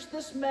hears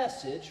this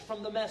message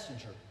from the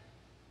messenger.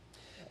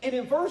 And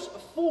in verse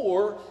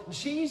 4,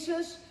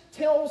 Jesus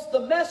tells the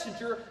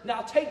messenger,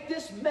 now take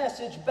this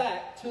message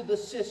back to the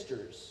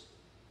sisters.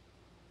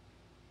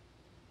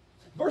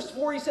 Verse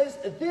 4, he says,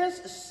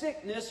 this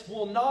sickness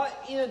will not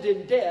end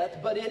in death,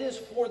 but it is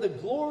for the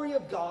glory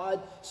of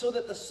God, so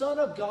that the Son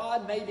of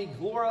God may be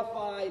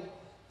glorified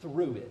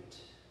through it.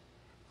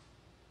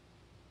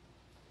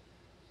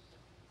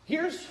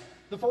 Here's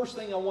the first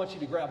thing I want you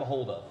to grab a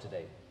hold of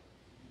today.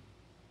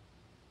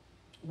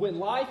 When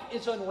life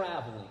is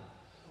unraveling,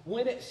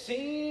 when it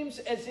seems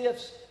as if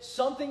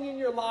something in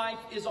your life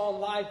is on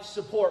life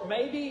support,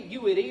 maybe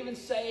you would even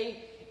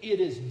say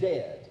it is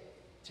dead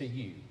to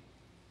you.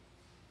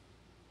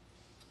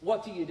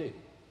 What do you do?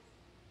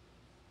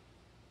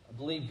 I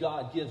believe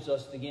God gives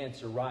us the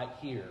answer right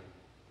here.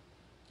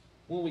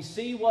 When we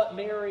see what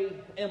Mary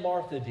and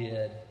Martha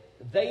did,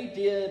 they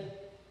did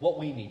what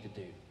we need to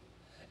do.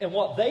 And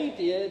what they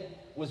did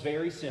was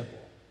very simple.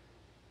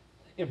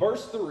 In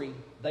verse 3,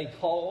 they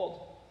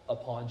called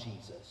upon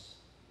Jesus.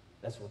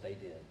 That's what they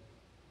did.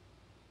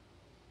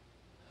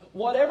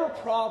 Whatever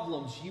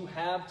problems you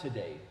have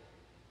today,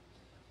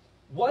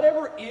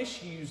 whatever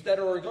issues that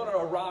are going to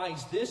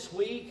arise this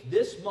week,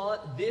 this month,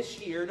 this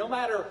year, no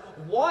matter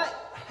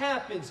what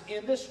happens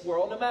in this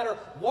world, no matter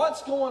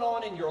what's going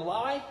on in your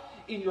life,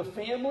 in your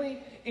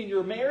family, in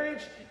your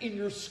marriage, in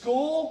your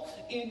school,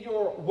 in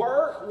your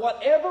work,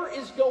 whatever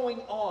is going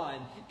on,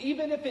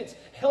 even if it's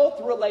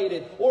health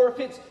related or if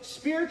it's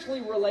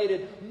spiritually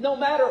related, no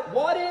matter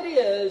what it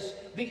is,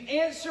 the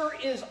answer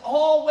is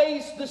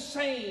always the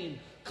same.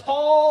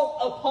 Call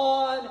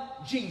upon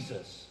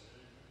Jesus.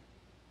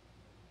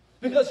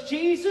 Because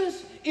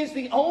Jesus is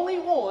the only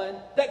one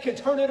that can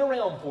turn it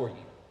around for you.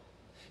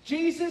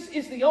 Jesus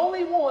is the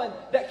only one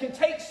that can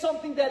take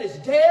something that is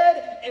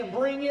dead and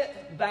bring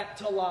it back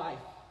to life.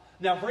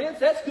 Now, friends,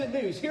 that's good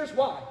news. Here's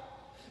why.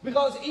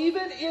 Because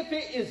even if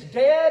it is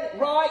dead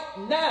right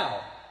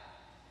now,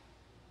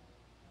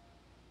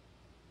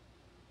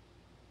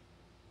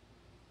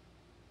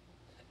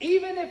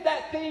 even if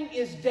that thing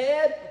is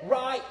dead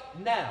right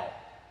now,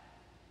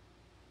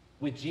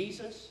 with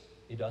Jesus,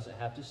 it doesn't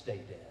have to stay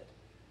dead.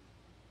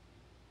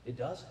 It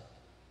doesn't.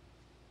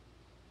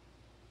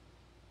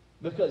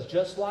 Because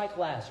just like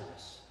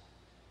Lazarus,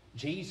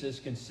 Jesus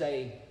can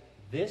say,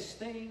 this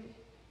thing,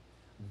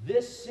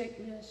 this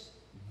sickness,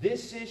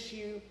 this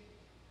issue,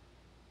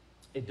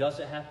 it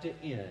doesn't have to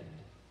end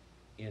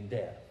in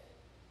death.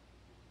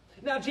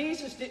 Now,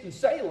 Jesus didn't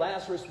say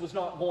Lazarus was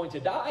not going to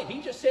die.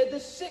 He just said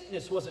this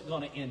sickness wasn't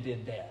going to end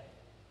in death.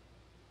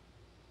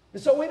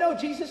 And so we know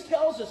Jesus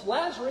tells us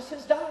Lazarus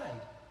has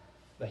died,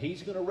 but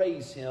he's going to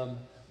raise him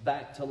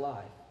back to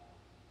life.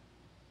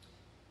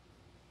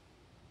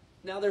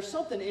 Now, there's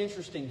something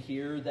interesting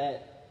here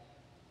that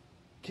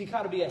can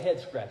kind of be a head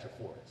scratcher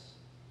for us.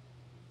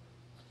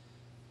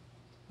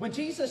 When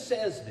Jesus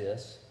says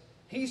this,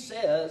 he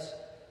says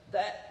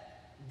that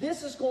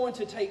this is going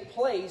to take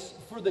place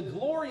for the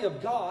glory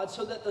of God,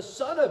 so that the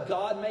Son of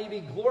God may be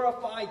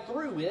glorified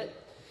through it.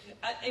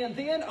 And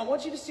then I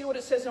want you to see what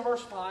it says in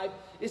verse 5.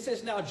 It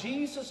says, now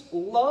Jesus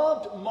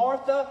loved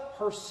Martha,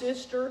 her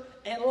sister,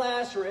 and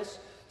Lazarus.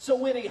 So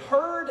when he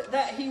heard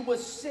that he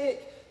was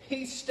sick,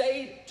 he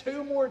stayed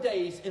 2 more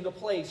days in the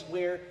place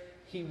where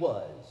he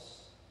was.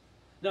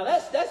 Now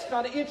that's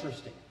kind of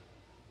interesting.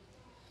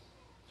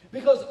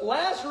 Because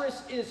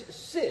Lazarus is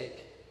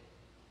sick.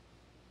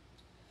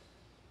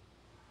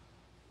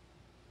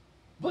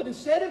 But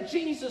instead of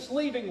Jesus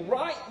leaving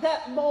right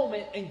that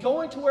moment and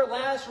going to where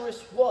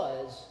Lazarus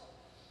was,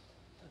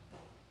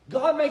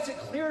 God makes it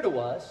clear to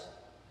us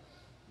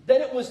that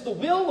it was the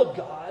will of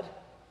God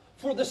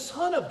for the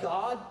Son of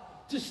God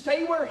to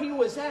stay where he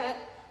was at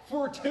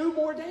for 2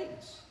 more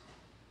days.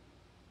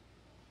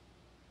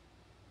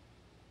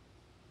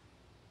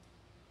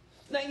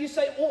 Now you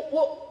say,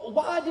 well,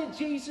 why did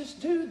Jesus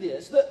do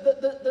this?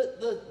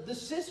 The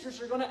sisters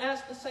are going to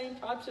ask the same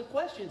types of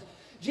questions.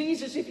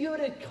 Jesus, if you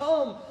had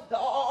come,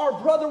 our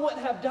brother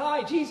wouldn't have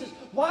died. Jesus,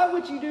 why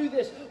would you do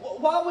this?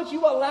 Why would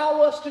you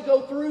allow us to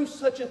go through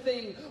such a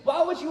thing?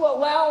 Why would you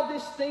allow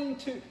this thing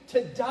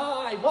to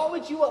die? Why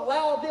would you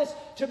allow this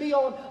to be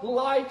on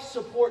life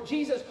support?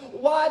 Jesus,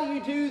 why do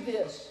you do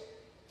this?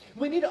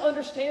 We need to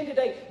understand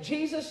today,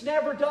 Jesus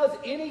never does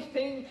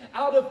anything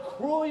out of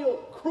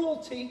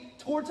cruelty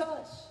towards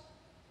us.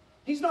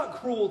 He's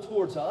not cruel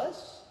towards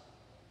us.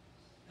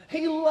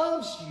 He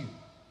loves you.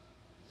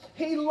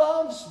 He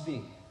loves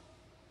me.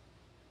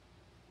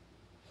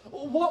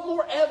 What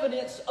more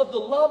evidence of the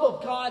love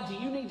of God do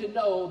you need to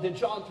know than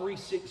John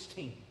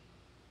 3:16?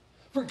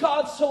 For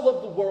God so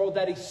loved the world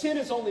that he sent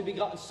his only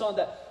begotten Son,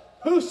 that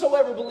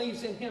whosoever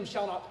believes in him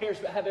shall not perish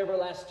but have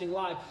everlasting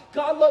life.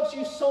 God loves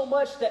you so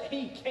much that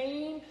he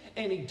came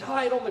and he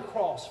died on the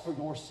cross for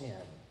your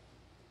sin.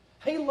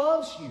 He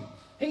loves you.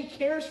 He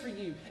cares for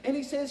you. And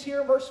he says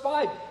here in verse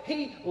 5,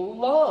 he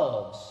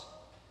loves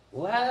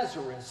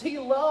Lazarus. He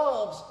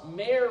loves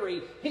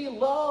Mary. He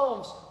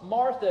loves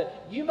Martha.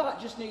 You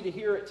might just need to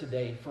hear it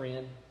today,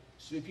 friend.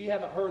 So if you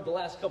haven't heard the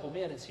last couple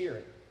minutes, hear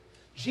it.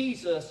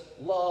 Jesus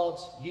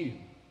loves you.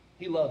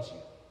 He loves you.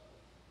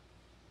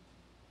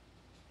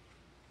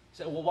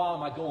 You say, well, why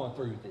am I going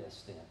through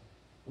this then?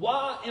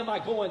 Why am I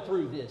going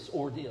through this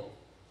ordeal?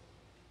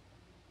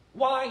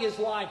 Why is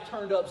life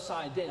turned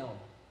upside down?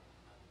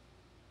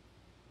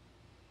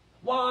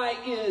 Why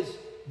is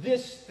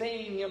this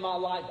thing in my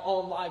life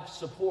on life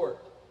support?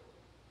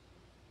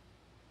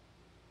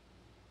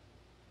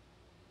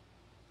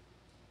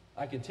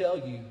 I can tell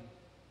you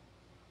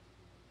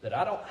that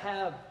I don't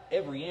have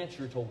every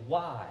answer to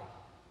why,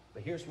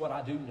 but here's what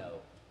I do know.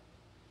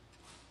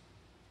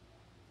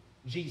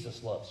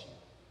 Jesus loves you.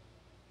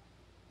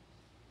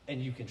 And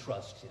you can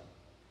trust him.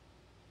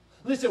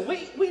 Listen,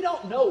 we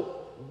don't know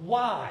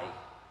why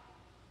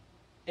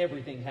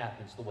everything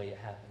happens the way it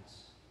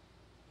happens.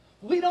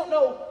 We don't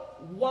know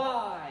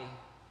why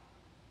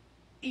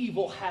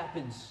evil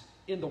happens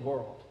in the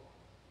world.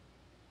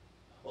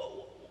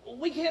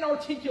 We can't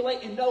articulate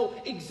and know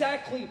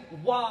exactly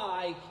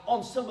why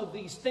on some of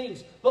these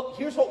things. But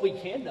here's what we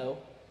can know.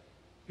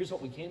 Here's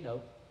what we can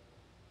know.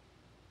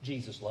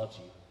 Jesus loves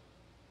you.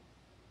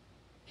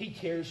 He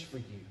cares for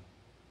you.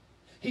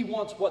 He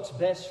wants what's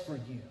best for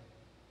you.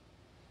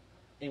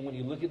 And when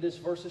you look at this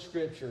verse of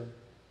Scripture,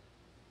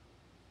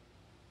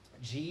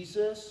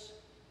 Jesus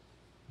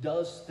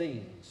does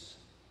things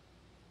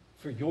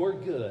for your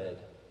good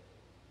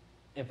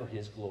and for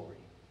his glory.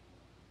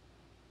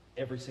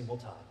 Every single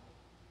time.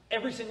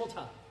 Every single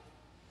time.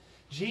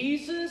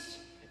 Jesus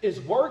is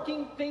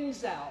working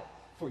things out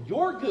for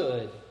your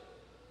good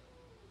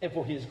and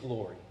for his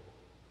glory.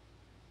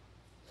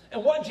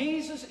 And what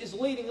Jesus is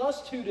leading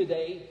us to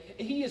today,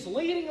 he is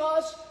leading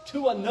us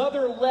to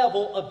another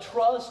level of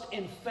trust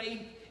and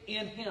faith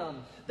in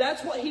him.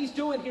 That's what he's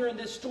doing here in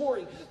this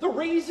story. The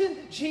reason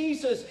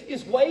Jesus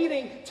is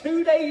waiting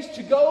 2 days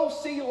to go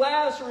see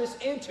Lazarus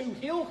and to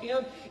heal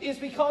him is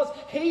because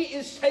he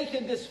is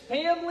taking this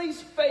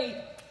family's faith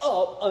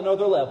up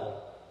another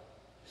level.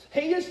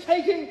 He is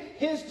taking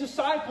his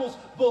disciples'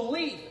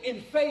 belief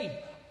in faith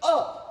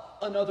up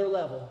another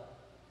level.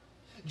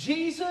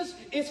 Jesus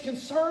is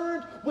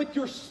concerned with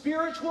your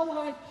spiritual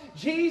life.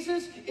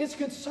 Jesus is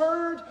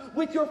concerned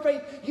with your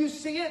faith. You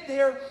see it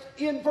there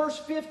in verse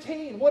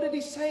 15. What did he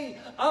say?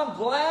 I'm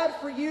glad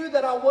for you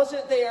that I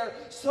wasn't there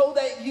so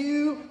that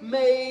you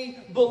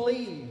may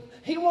believe.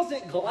 He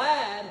wasn't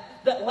glad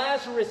that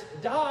Lazarus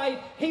died.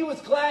 He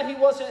was glad he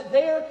wasn't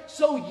there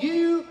so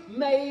you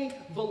may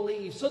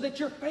believe. So that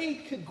your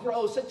faith could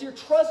grow. So that your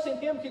trust in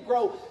him could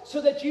grow. So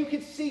that you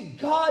could see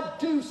God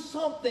do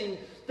something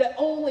that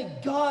only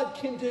God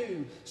can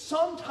do.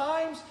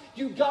 Sometimes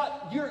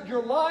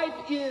your life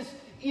is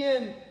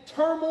in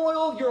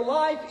turmoil, your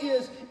life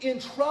is in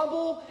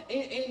trouble,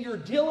 and you're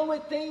dealing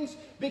with things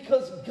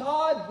because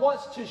God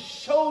wants to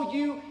show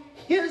you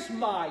his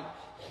might,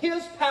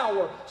 his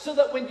power, so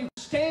that when you're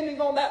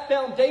standing on that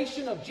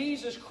foundation of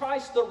Jesus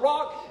Christ the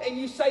rock, and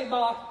you say,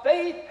 my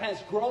faith has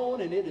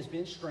grown and it has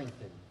been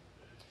strengthened.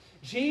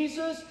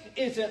 Jesus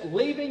isn't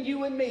leaving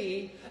you and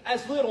me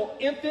as little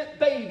infant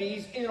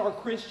babies in our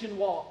Christian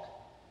walk.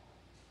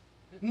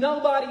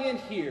 Nobody in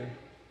here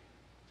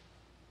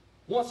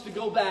wants to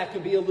go back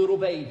and be a little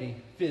baby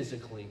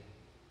physically.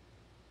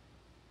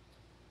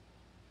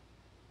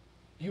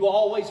 You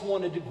always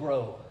wanted to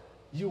grow.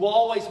 You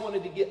always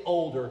wanted to get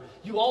older.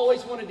 You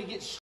always wanted to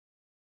get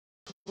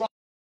strong.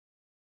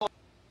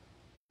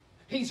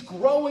 He's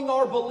growing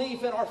our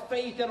belief and our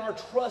faith and our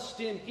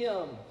trust in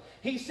him.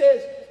 He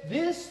says,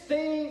 this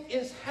thing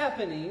is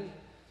happening,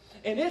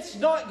 and it's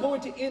not going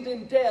to end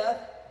in death,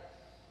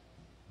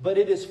 but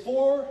it is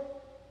for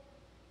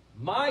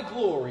my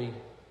glory,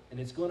 and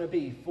it's going to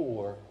be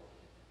for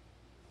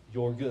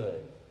your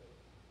good.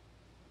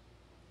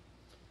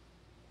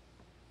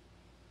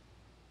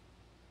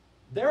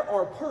 There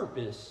are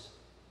purpose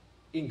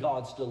in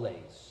God's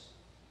delays.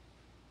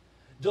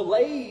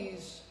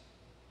 Delays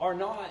are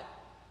not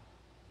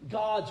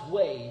God's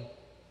way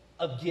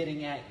of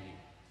getting at you.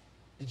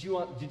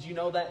 Did you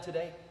know that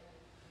today?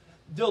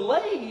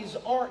 Delays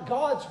aren't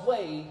God's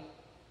way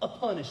of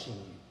punishing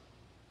you.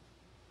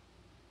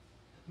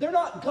 They're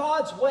not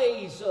God's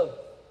ways of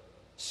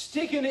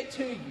sticking it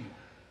to you.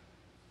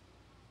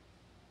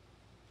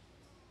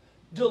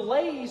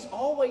 Delays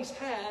always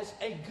has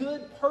a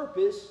good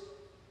purpose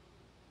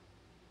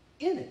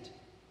in it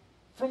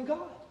from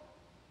God.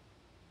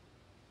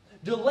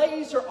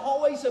 Delays are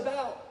always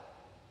about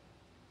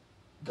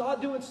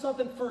God doing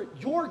something for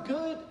your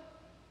good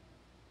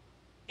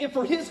and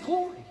for his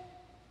glory.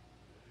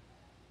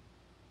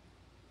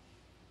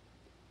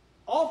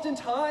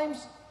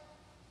 Oftentimes,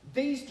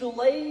 these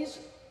delays,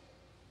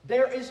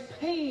 there is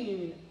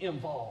pain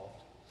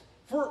involved.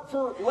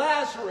 For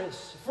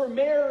Lazarus, for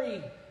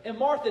Mary and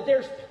Martha,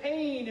 there's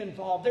pain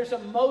involved. There's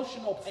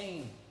emotional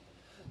pain.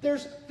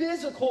 There's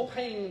physical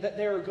pain that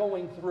they're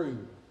going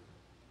through.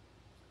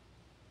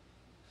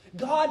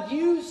 God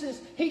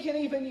he can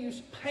even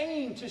use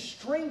pain to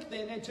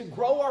strengthen and to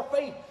grow our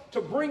faith,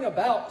 to bring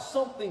about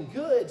something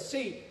good.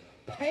 See,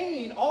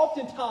 pain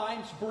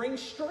oftentimes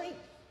brings strength.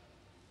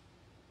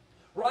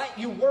 Right?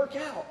 You work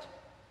out,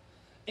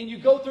 and you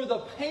go through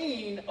the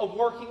pain of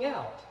working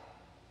out.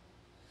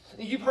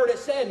 And you've heard it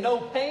said, no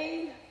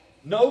pain,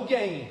 no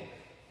gain.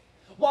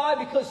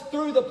 Why? Because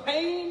through the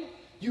pain,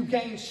 you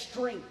gain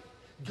strength.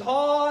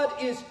 God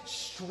is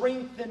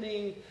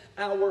strengthening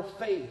our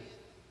faith.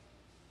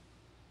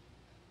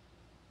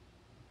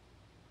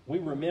 We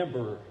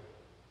remember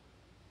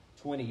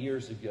 20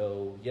 years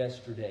ago,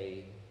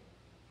 yesterday,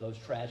 those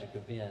tragic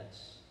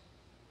events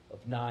of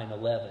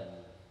 9/11.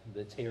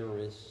 The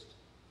terrorists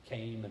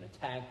came and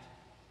attacked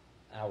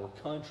our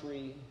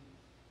country,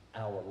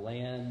 our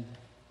land.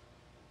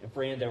 And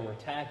friend, they were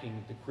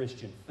attacking the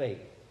Christian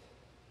faith.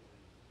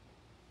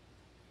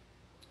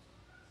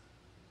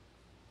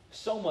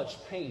 So much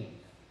pain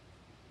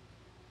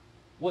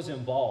was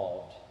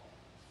involved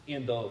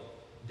in the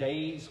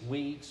days,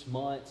 weeks,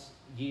 months,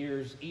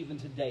 years, even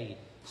today.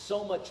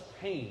 So much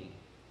pain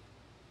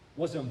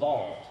was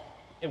involved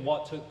in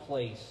what took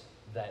place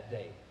that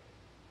day.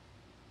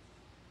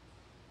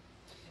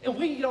 And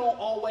we don't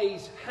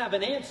always have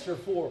an answer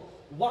for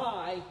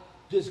why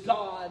did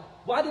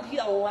he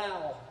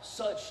allow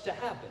such to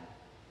happen?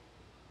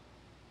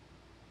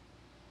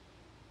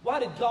 Why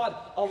did God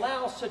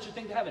allow such a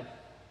thing to happen?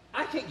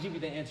 I can't give you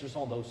the answers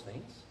on those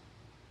things.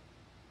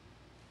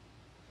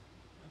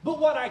 But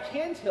what I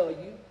can tell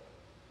you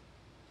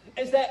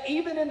is that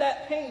even in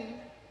that pain,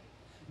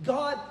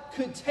 God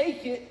could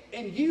take it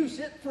and use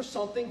it for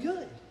something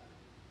good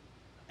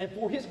and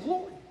for his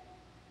glory.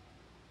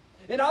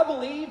 And I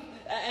believe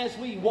as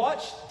we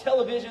watched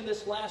television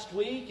this last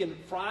week and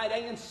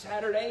Friday and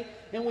Saturday,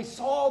 and we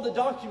saw the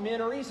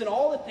documentaries and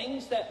all the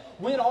things that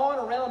went on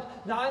around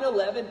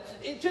 9/11,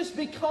 it just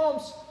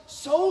becomes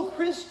so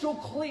crystal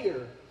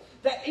clear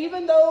That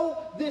even though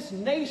this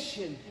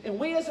nation, and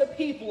we as a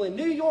people, in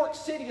New York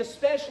City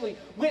especially,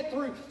 went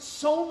through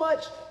so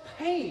much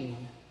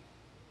pain,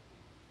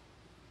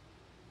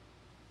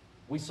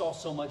 we saw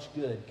so much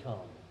good come.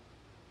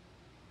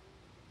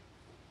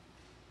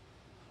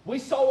 We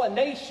saw a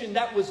nation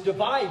that was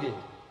divided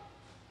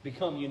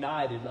become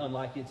united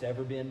unlike it's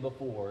ever been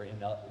before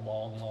in a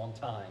long, long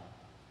time.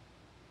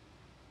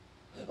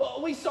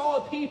 We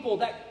saw a people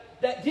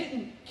that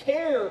didn't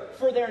care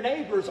for their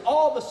neighbors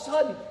all of a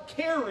sudden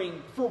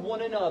caring for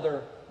one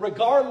another,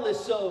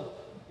 regardless of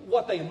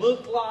what they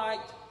looked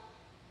like,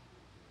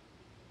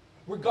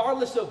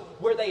 regardless of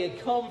where they had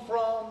come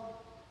from.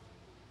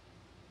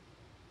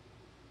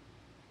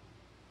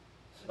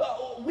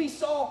 We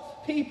saw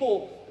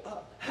people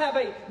have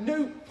a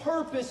new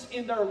purpose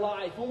in their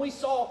life. When we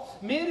saw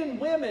men and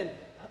women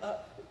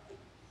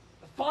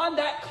find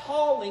that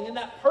calling and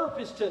that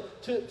purpose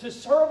to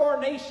serve our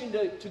nation,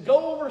 to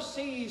go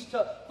overseas,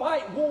 to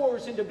fight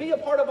wars, and to be a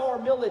part of our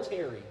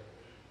military.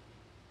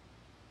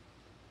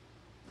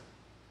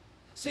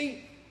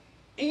 See,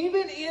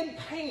 even in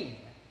pain,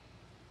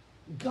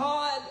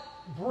 God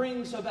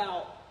brings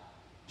about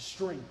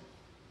strength.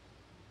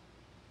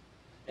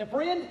 And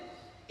friend,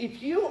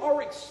 if you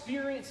are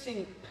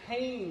experiencing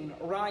pain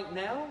right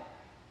now,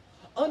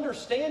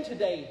 understand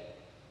today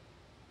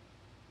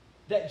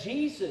that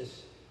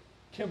Jesus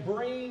can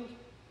bring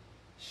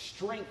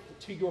strength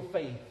to your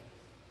faith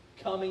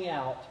coming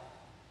out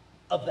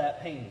of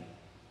that pain.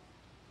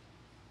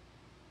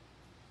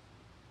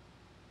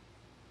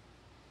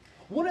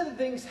 One of the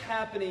things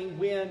happening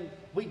when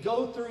we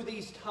go through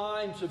these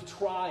times of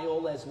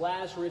trial, as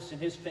Lazarus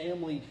and his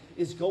family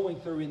is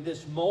going through in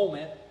this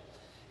moment,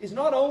 is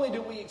not only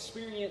do we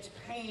experience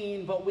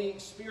pain, but we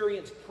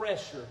experience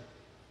pressure.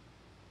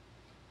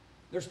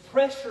 There's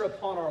pressure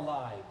upon our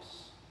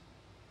lives.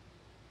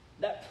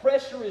 That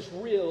pressure is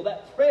real.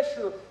 That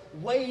pressure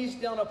weighs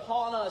down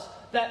upon us.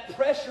 That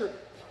pressure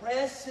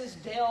presses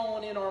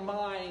down in our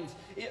minds.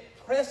 It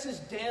presses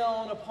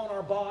down upon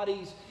our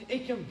bodies.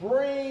 It can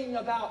bring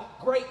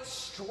about great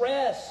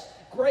stress,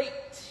 great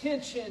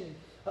tension,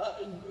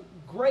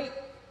 great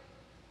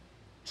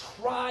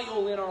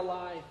trial in our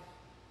life.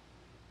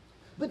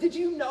 But did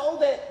you know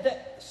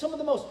that some of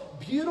the most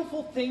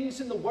beautiful things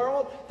in the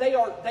world, they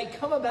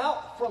come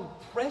about from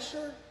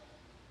pressure?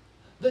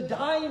 The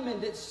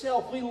diamond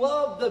itself, we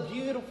love the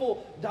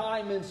beautiful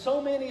diamond. So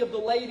many of the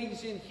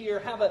ladies in here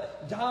have a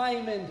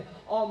diamond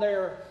on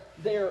their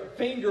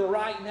finger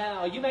right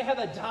now. You may have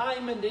a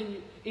diamond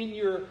in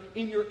your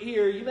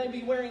ear. You may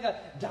be wearing a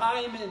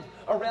diamond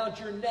around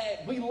your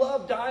neck. We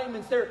love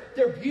diamonds.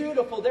 They're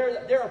beautiful.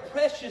 They're a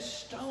precious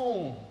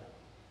stone.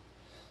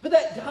 But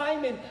that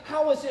diamond,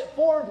 how is it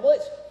formed? Well,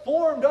 it's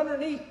formed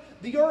underneath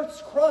the earth's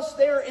crust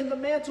there in the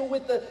mantle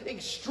with the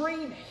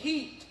extreme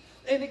heat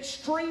and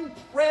extreme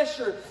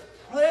pressure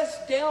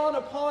pressed down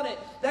upon it.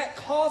 That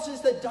causes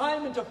the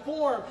diamond to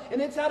form.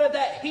 And it's out of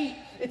that heat,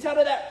 it's out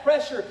of that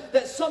pressure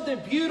that something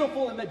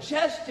beautiful and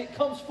majestic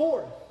comes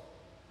forth.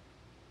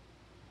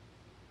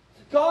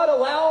 God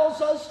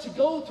allows us to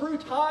go through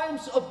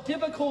times of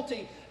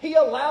difficulty. He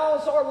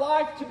allows our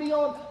life to be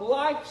on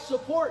life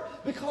support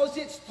because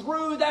it's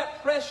through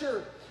that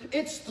pressure,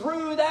 it's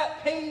through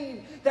that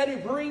pain that He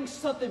brings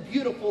something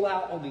beautiful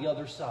out on the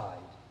other side.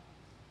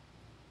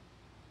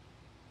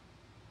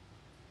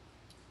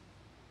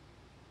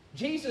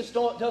 Jesus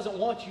doesn't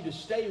want you to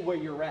stay where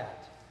you're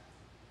at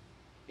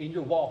in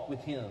your walk with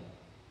Him.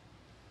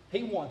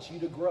 He wants you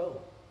to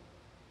grow.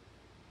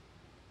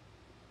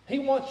 He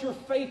wants your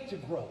faith to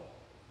grow.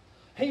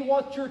 He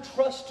wants your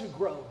trust to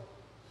grow.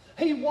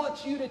 He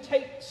wants you to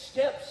take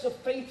steps of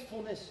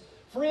faithfulness.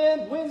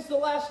 Friend, when's the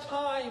last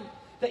time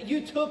that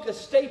you took a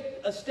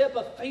step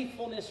of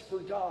faithfulness for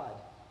God?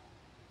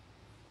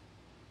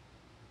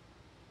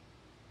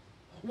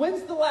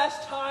 When's the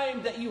last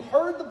time that you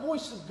heard the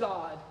voice of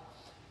God?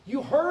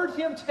 You heard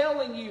Him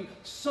telling you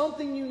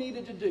something you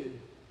needed to do.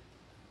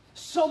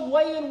 Some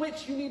way in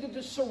which you needed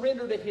to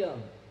surrender to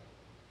Him.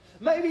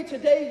 Maybe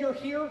today you're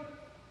here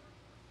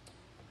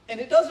and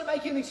it doesn't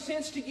make any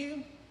sense to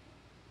you.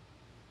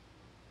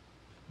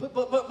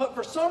 But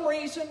for some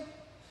reason,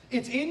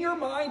 it's in your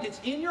mind,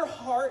 it's in your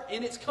heart,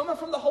 and it's coming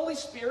from the Holy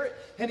Spirit,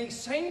 and He's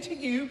saying to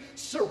you,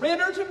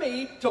 surrender to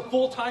me to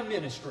full-time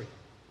ministry.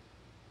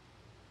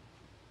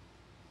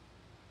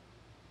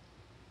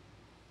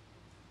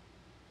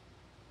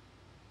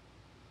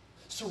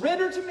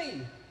 Surrender to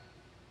me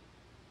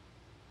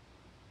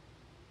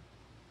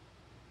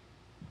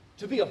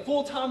to be a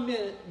full-time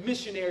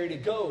missionary,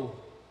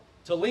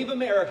 to leave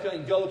America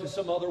and go to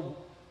some other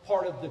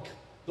part of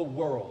the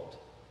world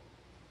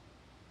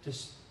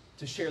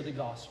to share the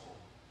gospel.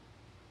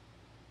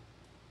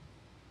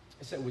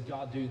 I said, would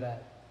God do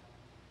that?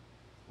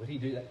 Would He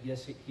do that?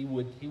 Yes, He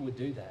would. He would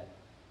do that.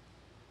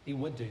 He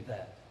would do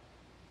that.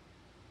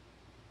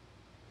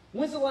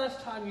 When's the last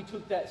time you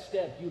took that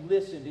step? You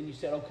listened and you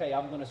said, okay,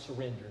 I'm going to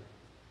surrender.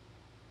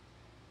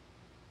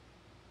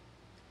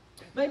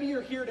 Maybe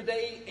you're here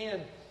today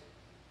and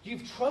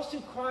you've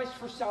trusted Christ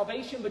for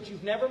salvation, but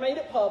you've never made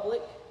it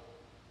public.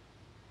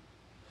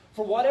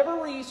 For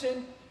whatever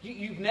reason,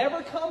 you've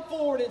never come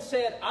forward and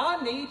said,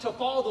 I need to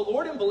follow the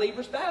Lord in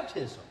believer's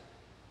baptism.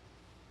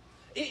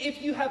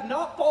 If you have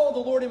not followed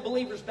the Lord in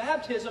believer's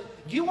baptism,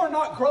 you are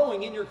not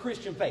growing in your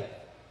Christian faith.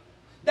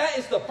 That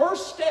is the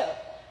first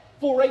step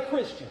for a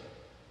Christian,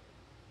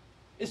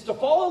 is to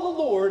follow the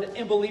Lord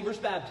in believer's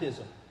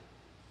baptism.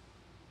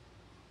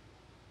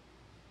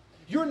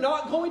 You're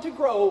not going to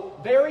grow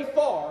very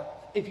far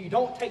if you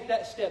don't take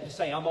that step to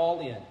say, I'm all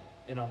in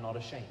and I'm not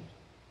ashamed.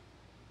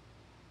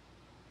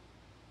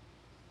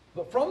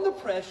 But from the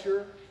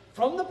pressure,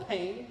 from the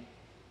pain,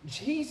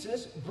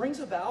 Jesus brings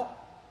about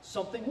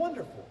something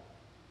wonderful.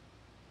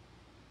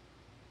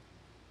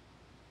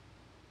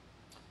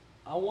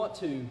 I want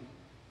to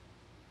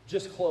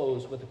just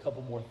close with a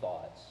couple more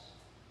thoughts.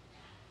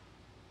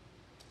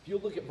 If you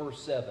look at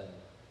verse 7,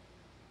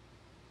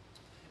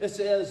 it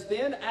says,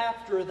 Then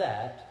after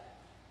that,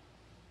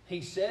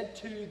 he said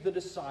to the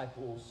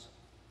disciples,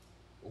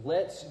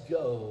 Let's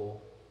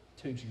go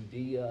to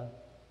Judea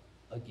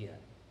again.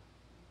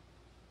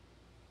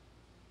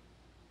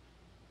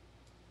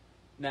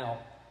 Now,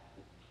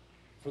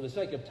 for the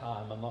sake of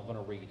time, I'm not going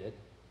to read it.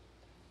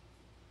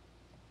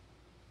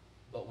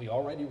 But we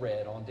already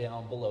read on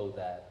down below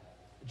that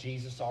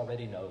Jesus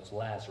already knows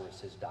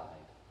Lazarus has died.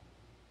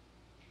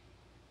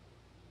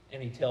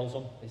 And he tells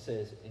them,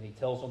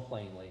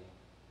 plainly,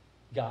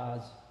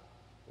 guys,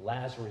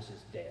 Lazarus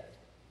is dead.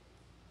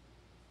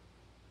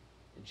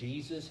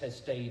 Jesus has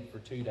stayed for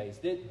 2 days.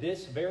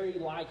 This very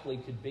likely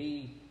could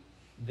be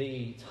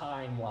the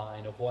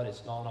timeline of what has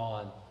gone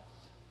on.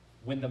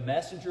 When the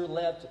messenger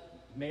left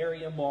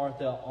Mary and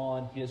Martha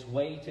on his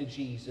way to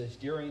Jesus,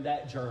 during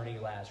that journey,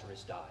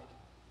 Lazarus died.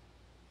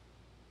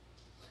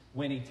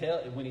 When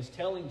he's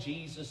telling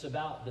Jesus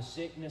about the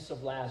sickness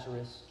of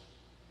Lazarus,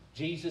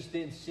 Jesus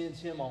then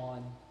sends him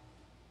on.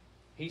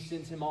 He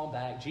sends him on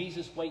back.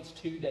 Jesus waits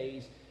 2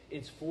 days.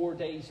 It's 4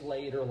 days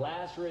later.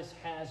 Lazarus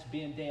has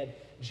been dead.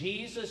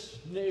 Jesus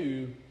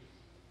knew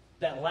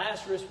that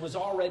Lazarus was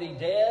already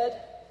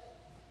dead.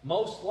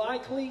 Most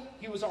likely,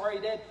 he was already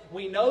dead.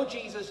 We know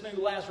Jesus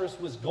knew Lazarus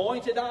was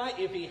going to die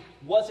if he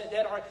wasn't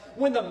dead already.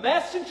 When the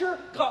messenger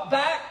got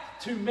back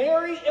to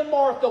Mary and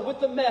Martha with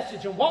the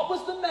message, and what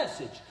was the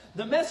message?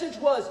 The message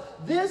was,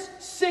 this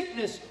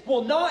sickness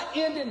will not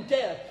end in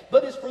death,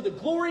 but is for the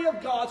glory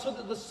of God, so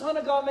that the Son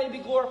of God may be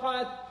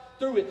glorified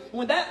through it.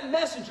 When that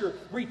messenger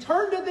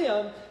returned to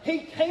them,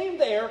 he came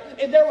there,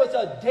 and there was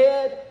a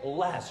dead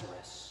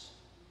Lazarus.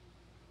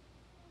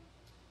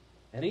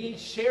 And he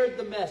shared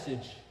the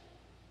message,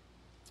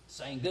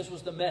 saying this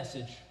was the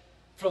message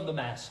from the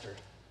Master.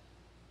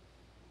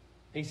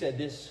 He said,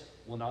 this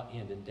will not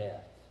end in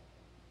death.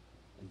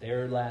 And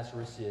there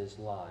Lazarus is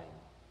lying,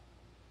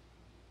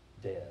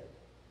 dead.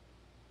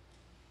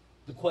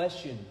 The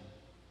question,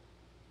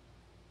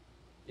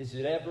 is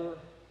it ever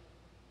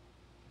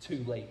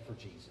too late for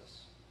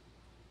Jesus?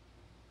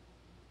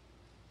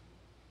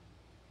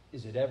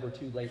 Is it ever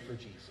too late for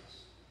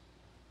Jesus?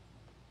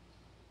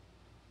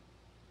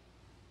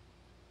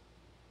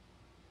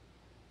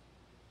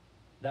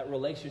 That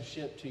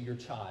relationship to your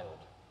child,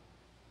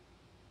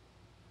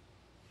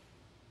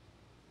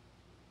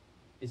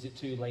 is it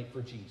too late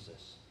for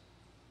Jesus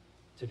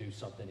to do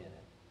something in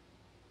it?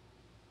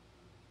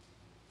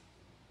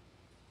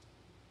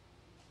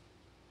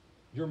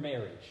 Your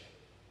marriage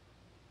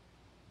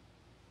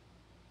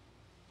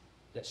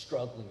that's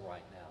struggling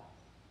right now.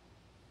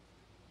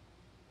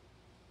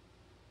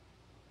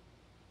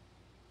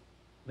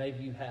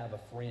 Maybe you have a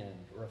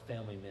friend or a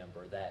family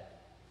member that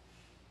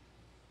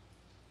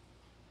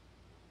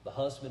the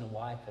husband and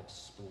wife have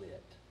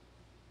split,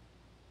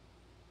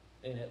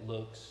 and it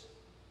looks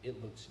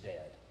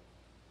dead.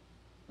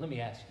 Let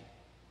me ask you,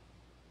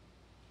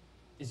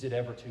 is it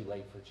ever too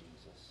late for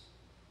Jesus?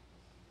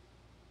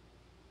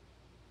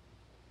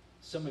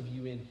 Some of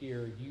you in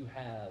here, you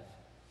have,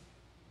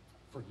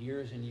 for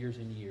years and years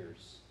and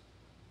years,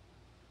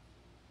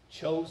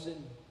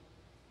 chosen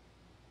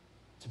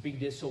to be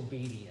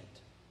disobedient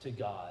to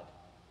God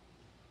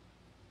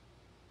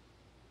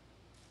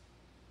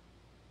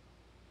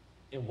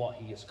in what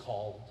He has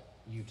called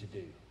you to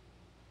do.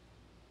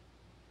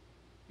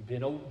 You've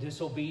been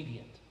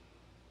disobedient.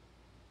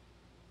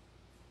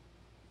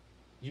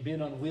 You've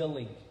been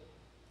unwilling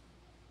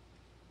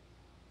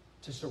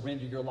to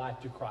surrender your life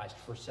to Christ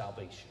for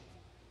salvation.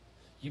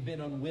 You've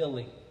been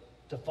unwilling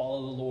to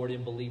follow the Lord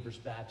in believer's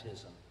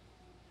baptism.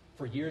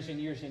 For years and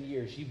years and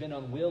years, you've been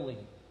unwilling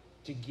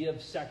to give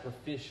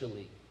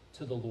sacrificially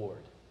to the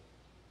Lord.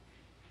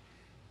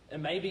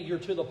 And maybe you're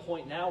to the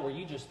point now where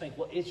you just think,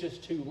 well, it's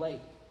just too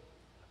late.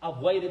 I've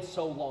waited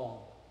so long.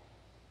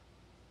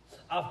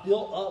 I've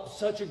built up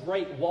such a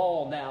great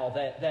wall now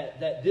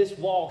that this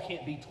wall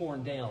can't be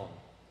torn down.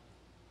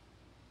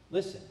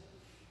 Listen,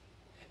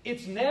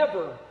 it's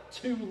never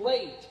too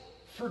late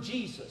for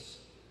Jesus.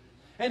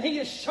 And He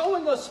is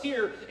showing us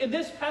here in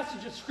this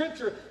passage of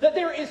Scripture that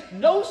there is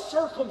no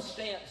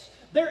circumstance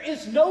There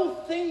is no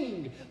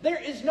thing,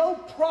 there is no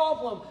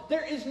problem,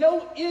 there is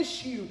no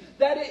issue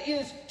that it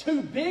is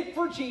too big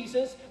for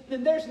Jesus,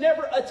 and there's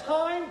never a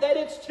time that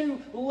it's too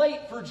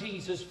late for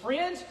Jesus.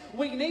 Friends,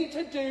 we need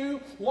to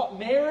do what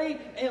Mary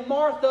and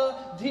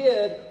Martha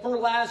did for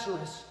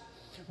Lazarus.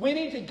 We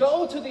need to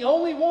go to the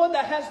only one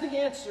that has the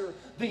answer,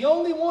 the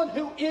only one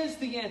who is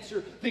the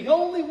answer, the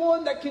only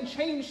one that can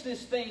change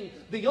this thing,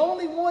 the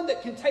only one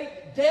that can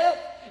take death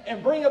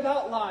and bring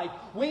about life.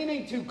 We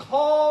need to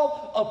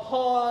call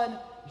upon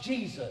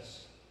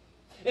Jesus.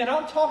 And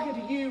I'm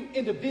talking to you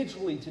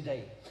individually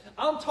today.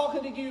 I'm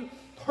talking to you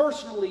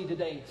personally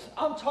today.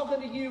 I'm talking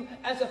to you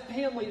as a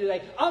family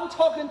today. I'm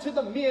talking to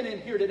the men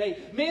in here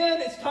today. Men,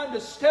 it's time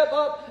to step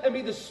up and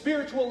be the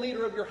spiritual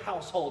leader of your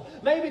household.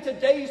 Maybe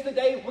today's the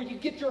day where you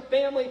get your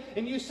family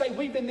and you say,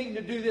 we've been needing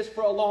to do this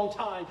for a long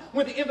time.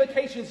 When the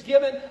invitation's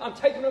given, I'm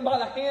taking them by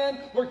the hand.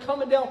 We're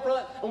coming down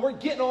front and we're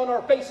getting on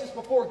our faces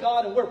before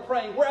God and we're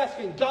praying. We're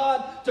asking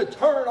God to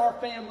turn our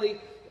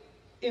family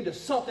into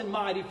something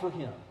mighty for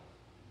Him.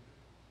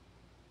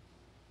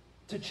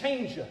 To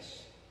change us.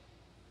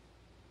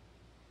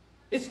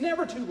 It's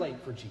never too late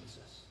for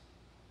Jesus.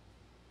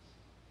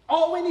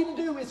 All we need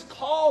to do is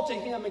call to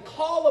Him and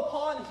call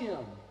upon Him.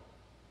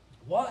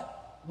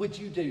 What would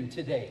you do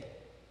today?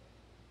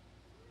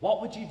 What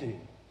would you do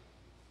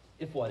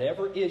if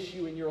whatever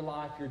issue in your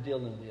life you're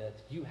dealing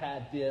with, you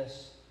had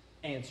this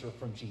answer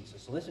from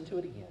Jesus? Listen to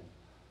it again.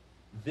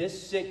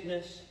 This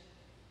sickness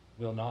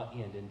will not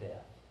end in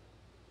death,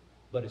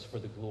 but it's for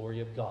the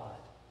glory of God,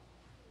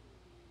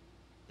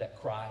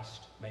 that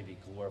Christ may be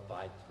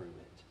glorified through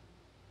it.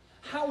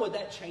 How would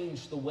that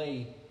change the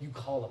way you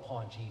call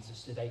upon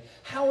Jesus today?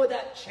 How would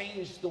that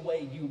change the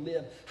way you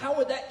live? How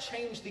would that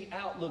change the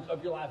outlook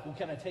of your life? Well,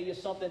 can I tell you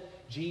something?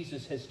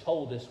 Jesus has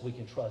told us we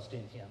can trust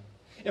in Him.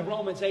 In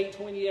Romans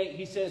 8:28,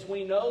 He says,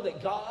 we know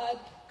that God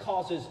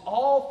causes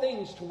all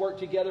things to work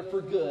together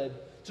for good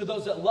to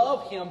those that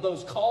love Him,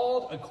 those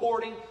called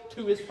according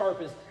to His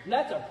purpose. And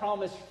that's a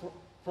promise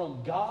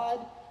from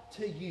God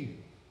to you.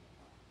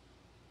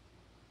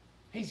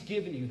 He's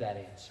given you that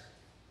answer.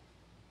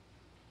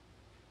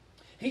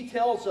 He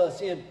tells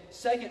us in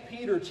 2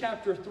 Peter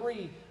chapter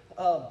 3,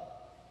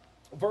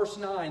 verse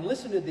 9,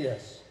 listen to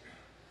this.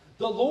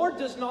 The Lord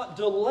does not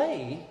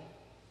delay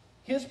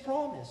His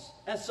promise,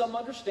 as some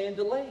understand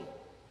delay,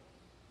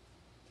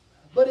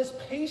 but is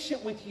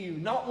patient with you,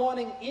 not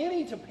wanting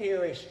any to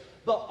perish,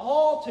 but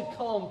all to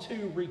come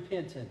to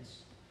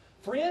repentance.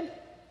 Friend,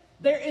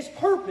 there is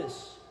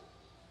purpose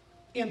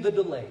in the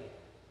delay.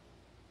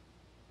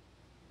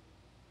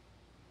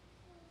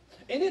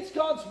 And it's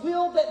God's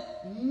will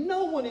that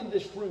no one in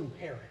this room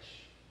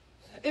perish.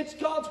 It's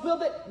God's will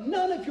that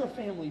none of your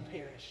family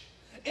perish.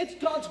 It's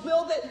God's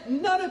will that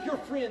none of your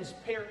friends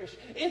perish.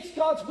 It's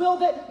God's will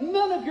that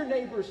none of your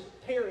neighbors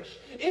perish.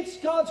 It's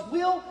God's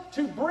will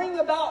to bring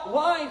about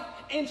life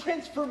and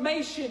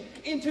transformation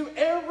into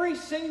every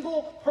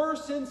single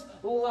person's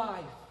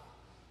life.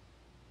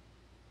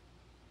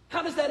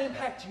 How does that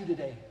impact you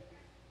today?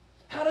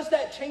 How does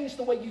that change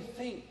the way you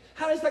think?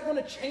 How is that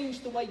going to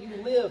change the way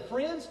you live?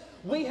 Friends,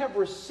 we have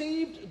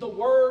received the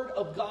Word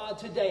of God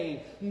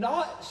today,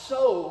 not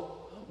so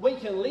we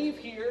can leave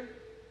here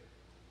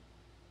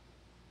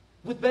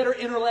with better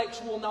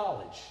intellectual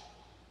knowledge.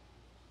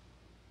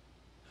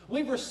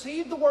 We've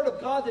received the Word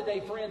of God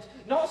today, friends,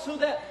 not so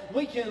that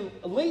we can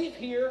leave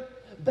here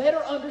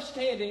better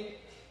understanding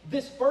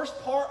this first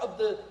part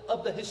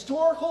of the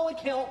historical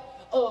account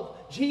of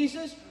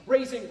Jesus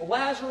raising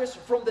Lazarus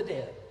from the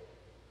dead.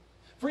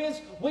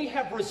 Friends, we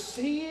have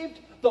received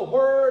the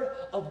Word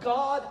of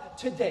God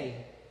today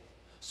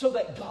so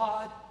that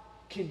God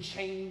can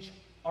change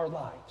our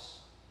lives.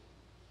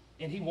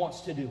 And He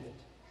wants to do it.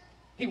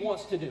 He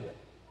wants to do it.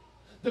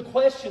 The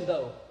question,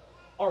 though,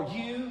 are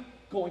you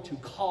going to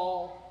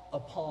call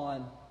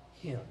upon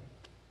Him?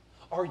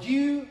 Are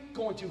you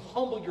going to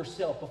humble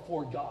yourself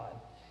before God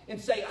and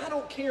say, I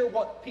don't care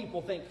what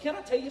people think? Can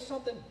I tell you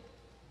something?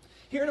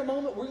 Here in a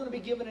moment, we're going to be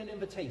given an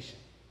invitation.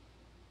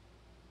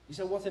 You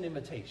say, what's an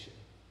invitation?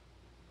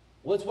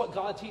 Well, it's what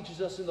God teaches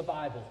us in the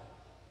Bible.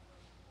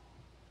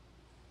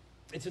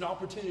 It's an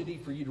opportunity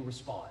for you to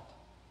respond.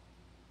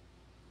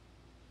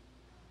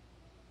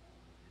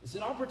 It's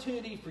an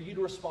opportunity for you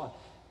to respond.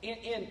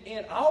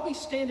 And I'll be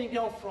standing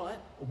down front.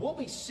 We'll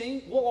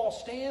all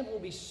stand. We'll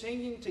be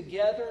singing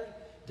together.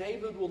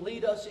 David will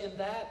lead us in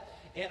that.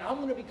 And I'm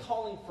going to be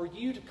calling for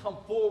you to come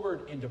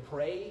forward and to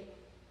pray,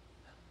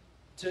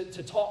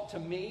 to talk to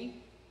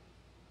me,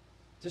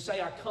 to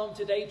say, I come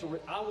today,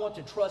 I want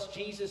to trust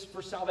Jesus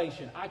for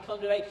salvation. I come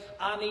today,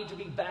 I need to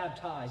be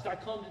baptized. I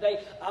come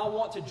today, I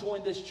want to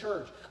join this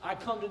church. I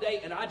come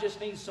today, and I just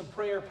need some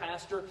prayer,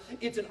 Pastor.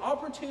 It's an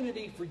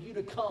opportunity for you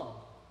to come.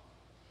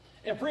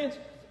 And friends,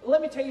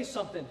 let me tell you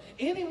something.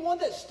 Anyone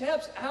that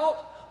steps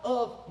out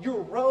of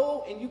your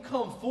row and you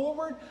come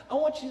forward, I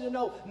want you to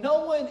know,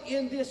 no one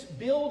in this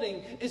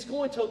building is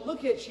going to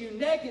look at you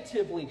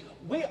negatively.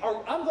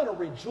 I'm going to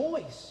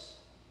rejoice.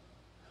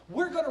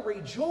 We're going to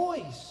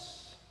rejoice.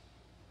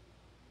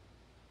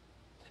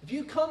 If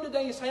you come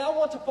today and say, I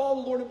want to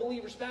follow the Lord in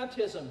believer's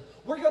baptism,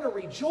 we're going to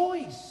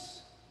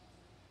rejoice.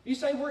 You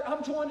say,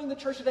 I'm joining the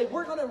church today.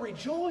 We're going to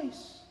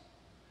rejoice.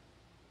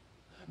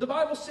 The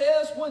Bible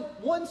says when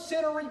one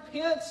sinner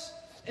repents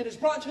and is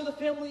brought to the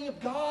family of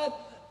God,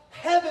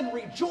 heaven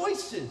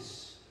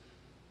rejoices.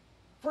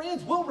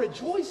 Friends, we'll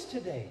rejoice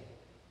today.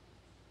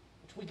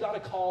 But we got to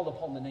call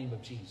upon the name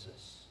of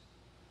Jesus.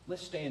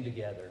 Let's stand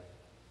together.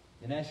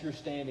 And as you're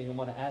standing, I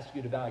want to ask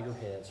you to bow your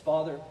heads.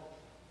 Father,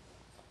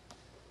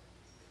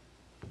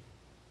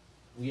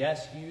 we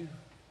ask you,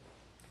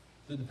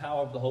 through the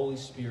power of the Holy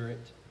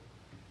Spirit,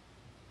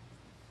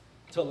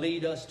 to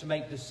lead us to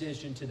make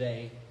decision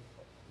today.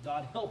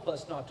 God, help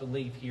us not to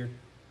leave here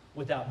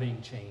without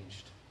being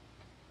changed.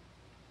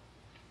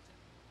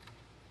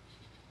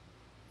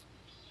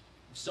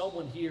 If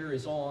someone here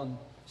is on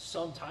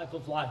some type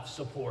of life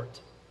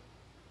support,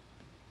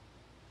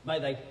 may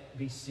they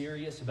be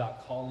serious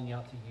about calling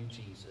out to you,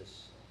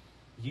 Jesus.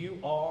 You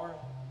are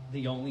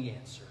the only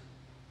answer.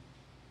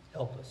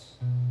 Help us.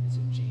 It's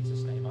in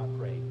Jesus' name I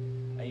pray.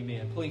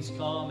 Amen. Please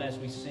come as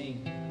we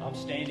sing. I'm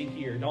standing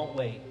here. Don't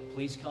wait.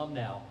 Please come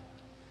now.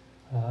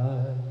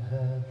 I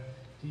have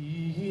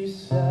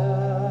decided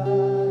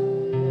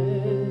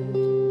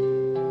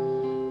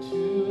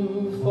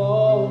to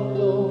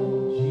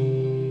follow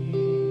Jesus.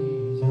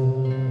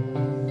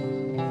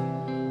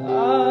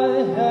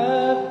 I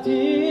have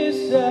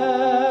decided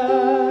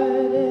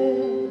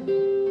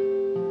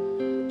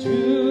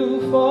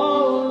to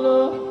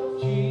follow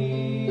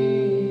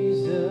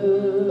Jesus.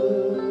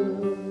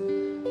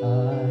 I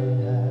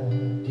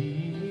have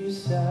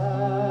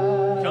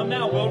decided. Come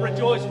now, we'll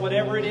rejoice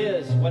whatever it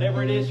is.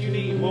 Whatever it is you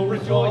need, we'll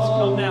rejoice.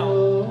 Come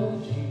now.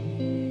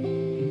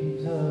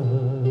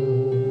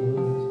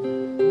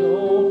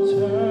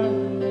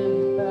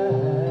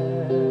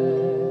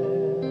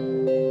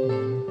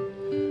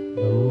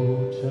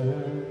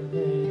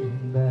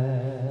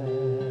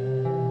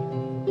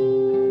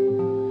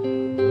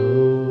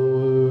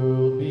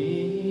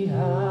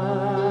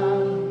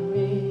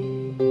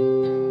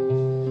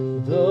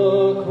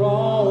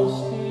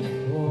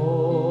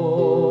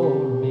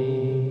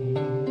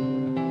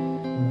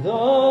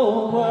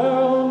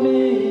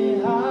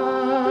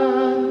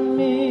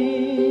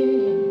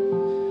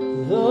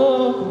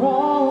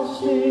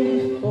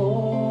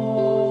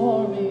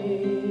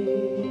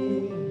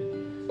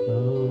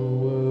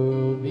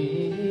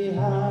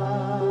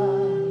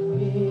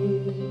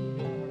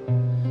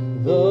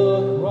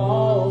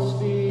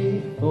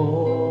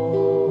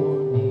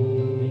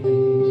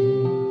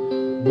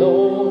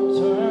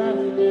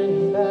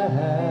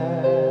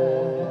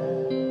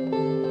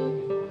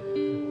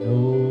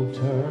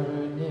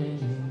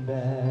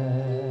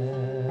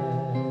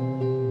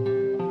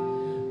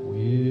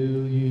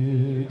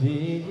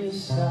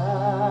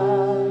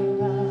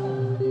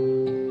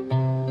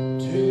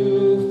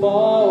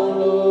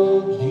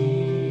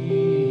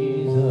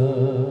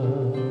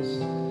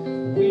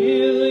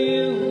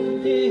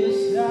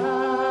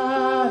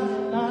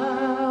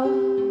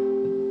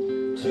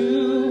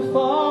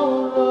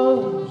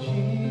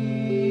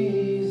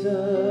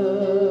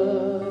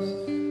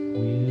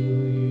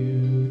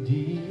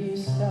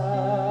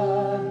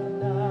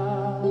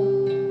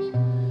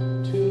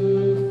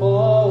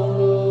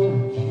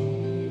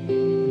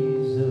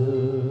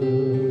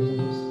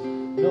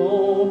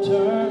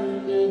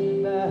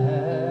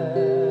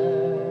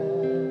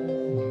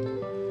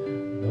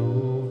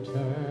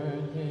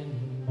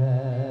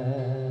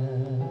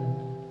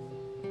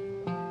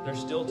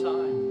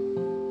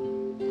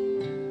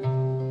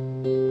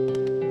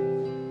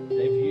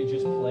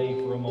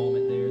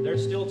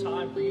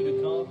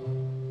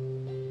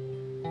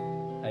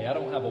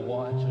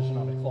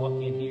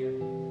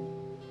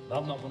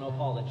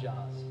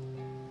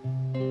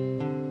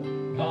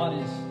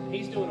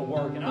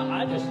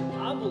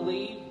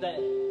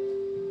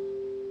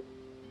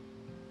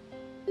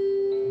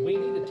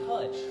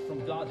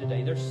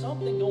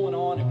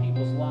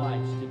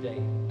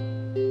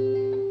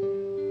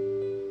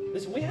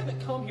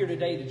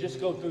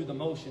 Go through the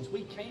motions.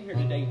 We came here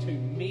today to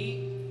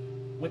meet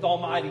with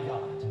Almighty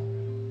God,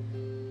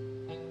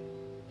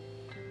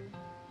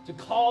 to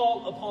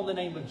call upon the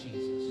name of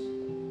Jesus.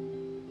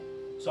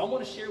 So I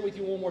want to share with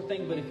you one more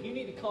thing, but if you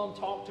need to come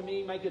talk to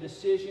me, make a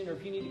decision, or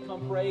if you need to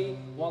come pray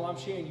while I'm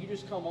sharing, you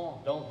just come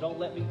on. Don't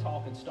let me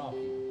talk and stop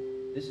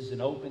you. This is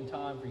an open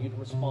time for you to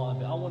respond,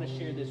 but I want to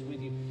share this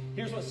with you.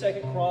 Here's what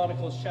 2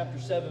 Chronicles chapter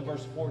 7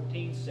 verse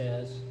 14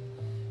 says.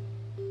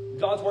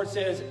 God's word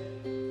says,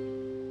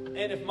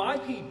 and if my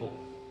people,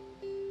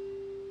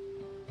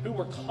 who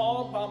were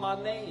called by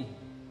my name,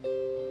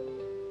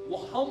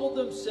 will humble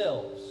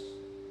themselves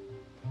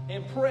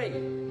and pray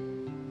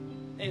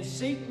and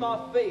seek my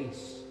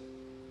face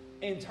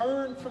and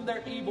turn from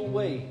their evil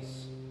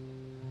ways,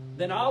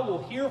 then I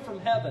will hear from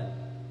heaven.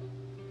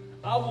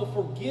 I will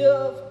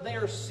forgive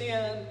their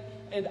sin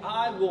and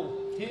I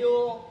will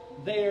heal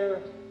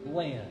their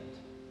land.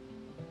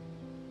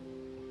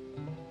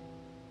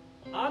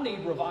 I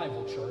need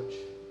revival, church.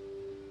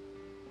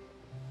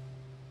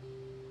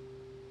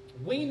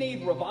 We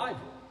need revival.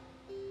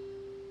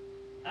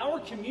 Our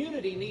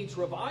community needs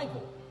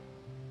revival.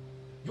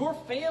 Your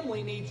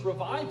family needs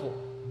revival.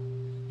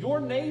 Your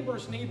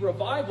neighbors need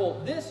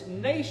revival. This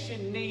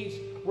nation needs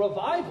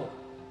revival.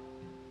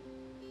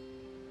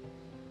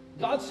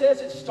 God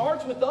says it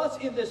starts with us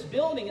in this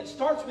building. It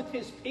starts with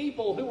His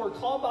people who are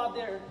called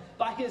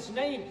by His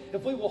name.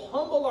 If we will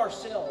humble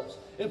ourselves,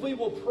 if we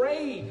will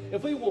pray,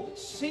 if we will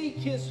seek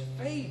His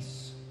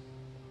face,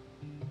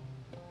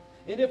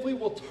 and if we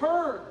will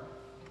turn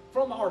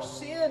from our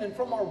sin and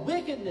from our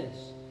wickedness,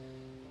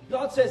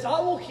 God says, I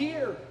will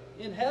hear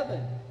in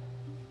heaven.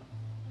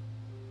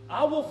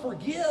 I will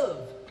forgive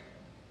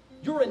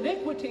your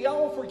iniquity. I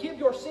will forgive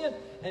your sin,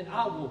 and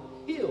I will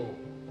heal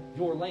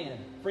your land.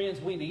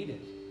 Friends, we need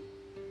it.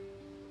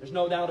 There's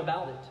no doubt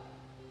about it.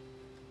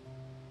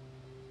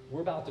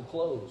 We're about to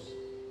close.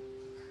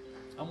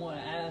 I'm going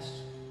to ask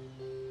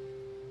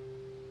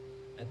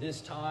at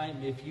this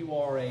time, if you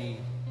are a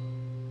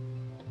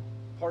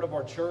part of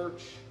our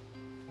church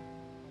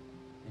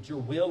and you're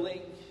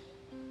willing,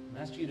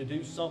 I ask you to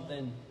do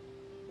something.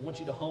 I want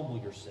you to humble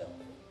yourself.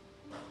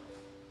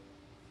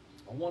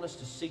 I want us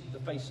to seek the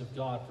face of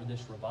God for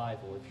this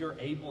revival. If you're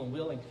able and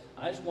willing,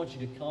 I just want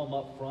you to come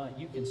up front.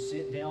 You can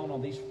sit down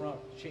on these front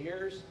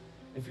chairs.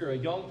 If you're a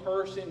young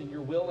person and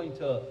you're willing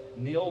to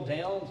kneel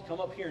down, come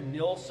up here and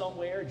kneel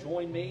somewhere,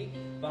 join me.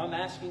 But I'm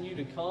asking you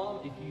to come.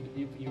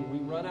 If we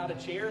run out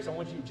of chairs, I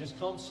want you to just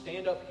come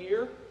stand up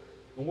here.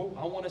 And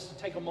I want us to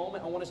take a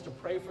moment. I want us to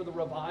pray for the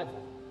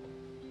revival.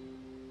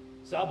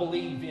 So I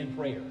believe in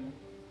prayer.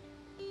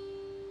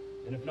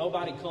 And if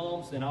nobody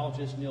comes, then I'll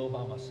just kneel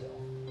by myself.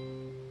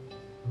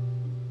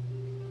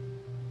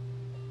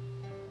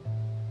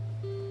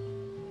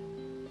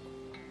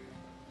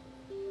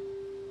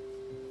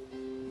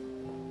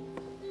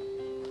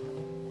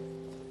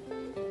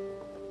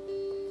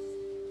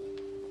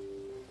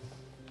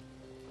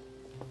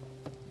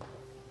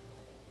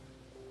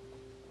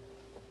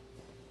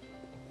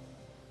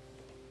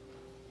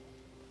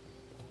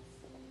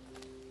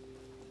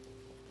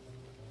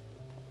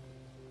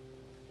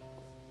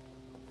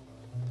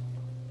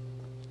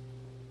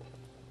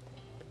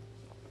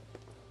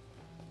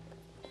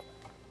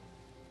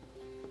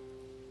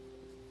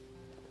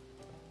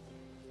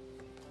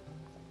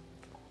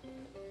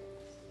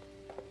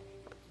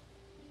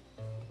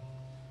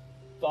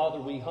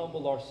 Father, we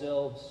humble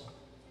ourselves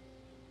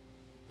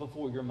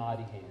before your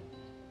mighty hand.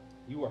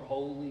 You are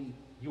holy.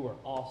 You are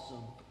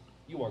awesome.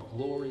 You are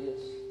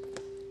glorious.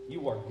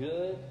 You are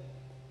good.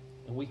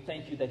 And we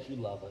thank you that you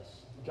love us.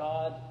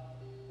 God,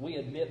 we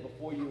admit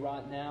before you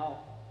right now,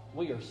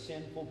 we are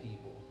sinful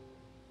people.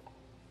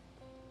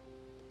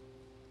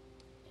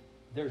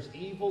 There's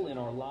evil in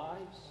our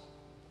lives.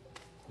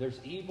 There's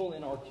evil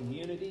in our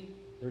community.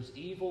 There's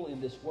evil in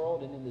this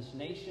world and in this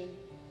nation.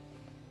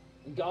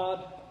 And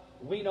God,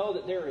 we know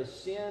that there is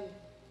sin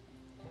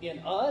in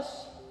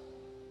us,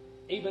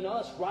 even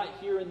us right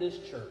here in this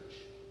church.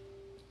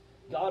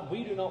 God,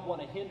 we do not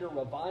want to hinder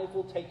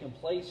revival taking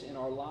place in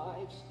our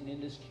lives and in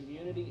this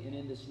community and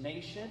in this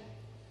nation.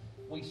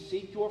 We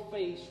seek your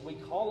face. We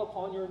call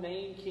upon your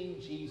name, King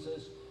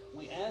Jesus.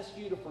 We ask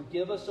you to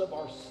forgive us of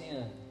our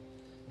sin.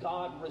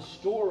 God,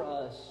 restore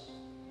us.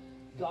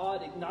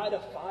 God, ignite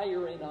a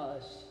fire in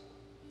us.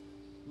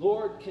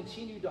 Lord,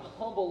 continue to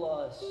humble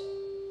us.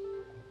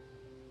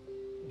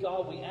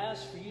 God, we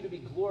ask for you to be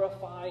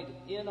glorified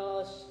in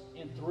us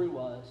and through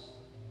us.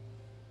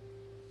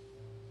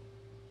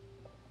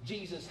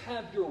 Jesus,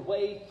 have your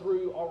way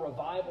through our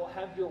revival.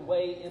 Have your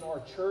way in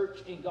our church.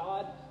 And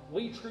God,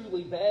 we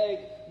truly beg,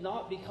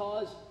 not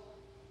because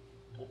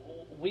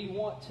we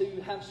want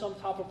to have some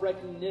type of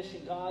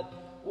recognition, God.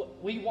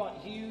 We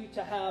want you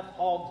to have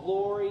all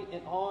glory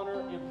and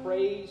honor and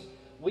praise.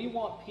 We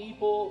want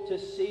people to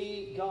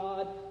see,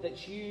 God,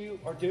 that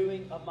you are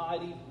doing a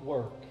mighty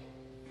work.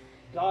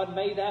 God,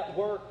 may that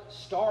work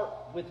start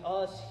with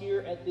us here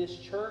at this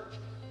church.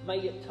 May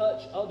it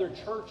touch other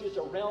churches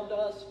around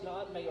us.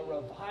 God, may a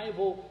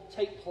revival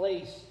take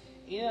place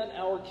in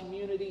our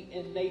community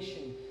and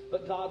nation.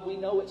 But God, we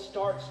know it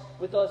starts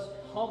with us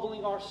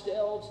humbling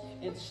ourselves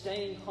and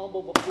staying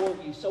humble before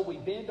you. So we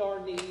bend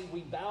our knee, we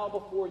bow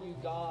before you,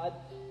 God,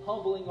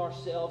 humbling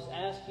ourselves,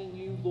 asking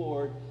you,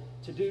 Lord,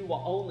 to do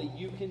what only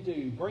you can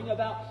do. Bring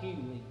about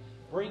healing.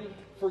 Bring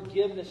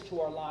forgiveness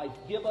to our life.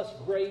 Give us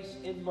grace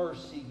and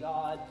mercy,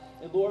 God.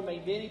 And Lord, may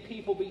many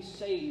people be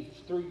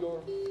saved through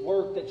your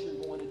work that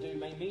you're going to do.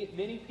 May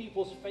many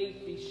people's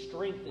faith be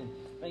strengthened.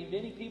 May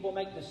many people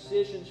make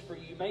decisions for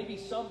you. Maybe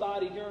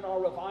somebody during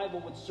our revival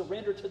would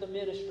surrender to the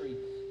ministry.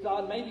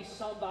 God, maybe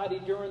somebody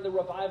during the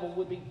revival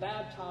would be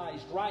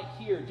baptized right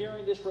here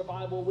during this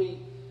revival week.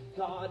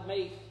 God,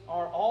 may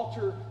our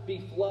altar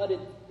be flooded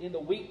in the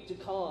week to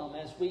come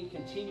as we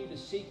continue to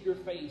seek your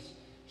face.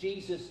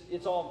 Jesus,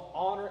 it's all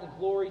honor and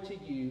glory to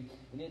you.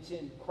 And it's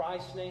in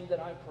Christ's name that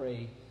I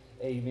pray.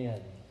 Amen.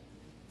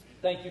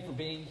 Thank you for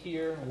being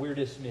here. We're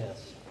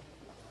dismissed.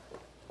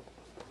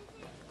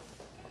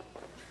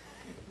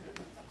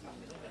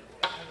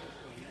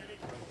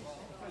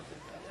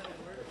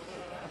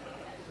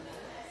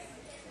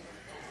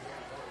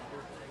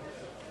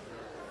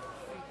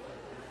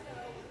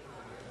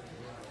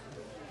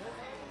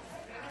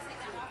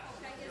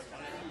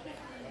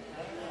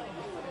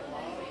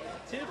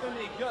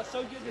 Brady,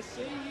 so good to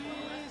see you.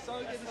 So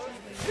good to see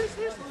you. Who's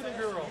this little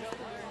girl?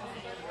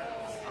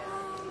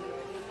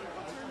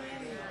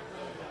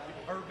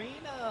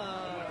 Urbina.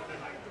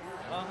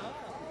 Uh-huh.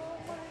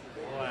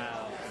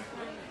 Wow.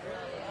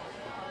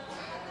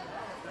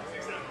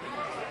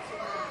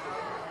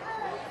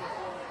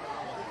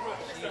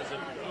 She is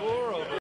adorable.